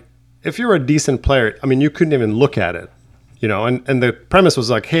 and like, if you're a decent player, I mean, you couldn't even look at it, and the premise was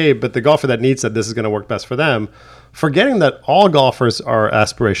like, hey, but the golfer that needs that, this is going to work best for them, forgetting that all golfers are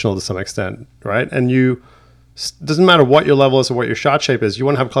aspirational to some extent, right? And doesn't matter what your level is or what your shot shape is, you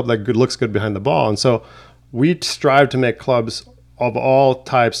want to have a club that looks good behind the ball. And so we strive to make clubs of all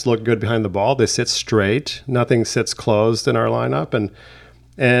types look good behind the ball. They sit straight, nothing sits closed in our lineup,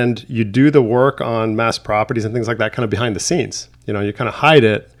 and you do the work on mass properties and things like that kind of behind the scenes. You kind of hide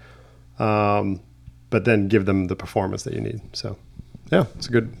it, but then give them the performance that you need. So yeah, it's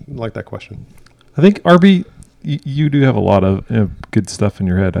I like that question. I think, RB, you do have a lot of good stuff in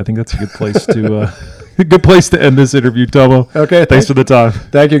your head. I think that's a good place to a good place to end this interview, Tomo. Okay, thanks for the time.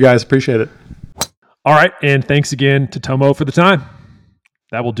 Thank you, guys. Appreciate it. All right, and thanks again to Tomo for the time.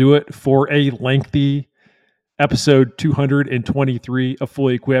 That will do it for a lengthy episode 223 of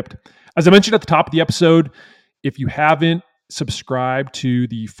Fully Equipped. As I mentioned at the top of the episode, if you haven't subscribed to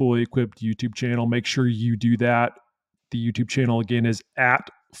the Fully Equipped YouTube channel, make sure you do that. The YouTube channel, again, is at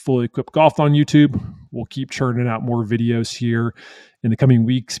Fully Equipped Golf on YouTube. We'll keep churning out more videos here in the coming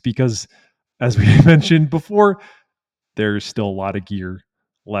weeks because, as we mentioned before, there's still a lot of gear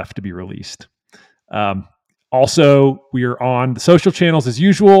left to be released. Also, we are on the social channels as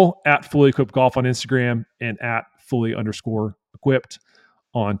usual, at Fully Equipped Golf on Instagram and at Fully_Equipped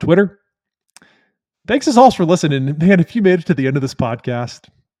on Twitter. Thanks as always for listening. Man, if you made it to the end of this podcast,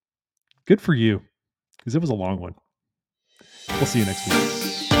 good for you, because it was a long one. We'll see you next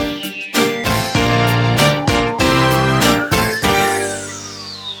week.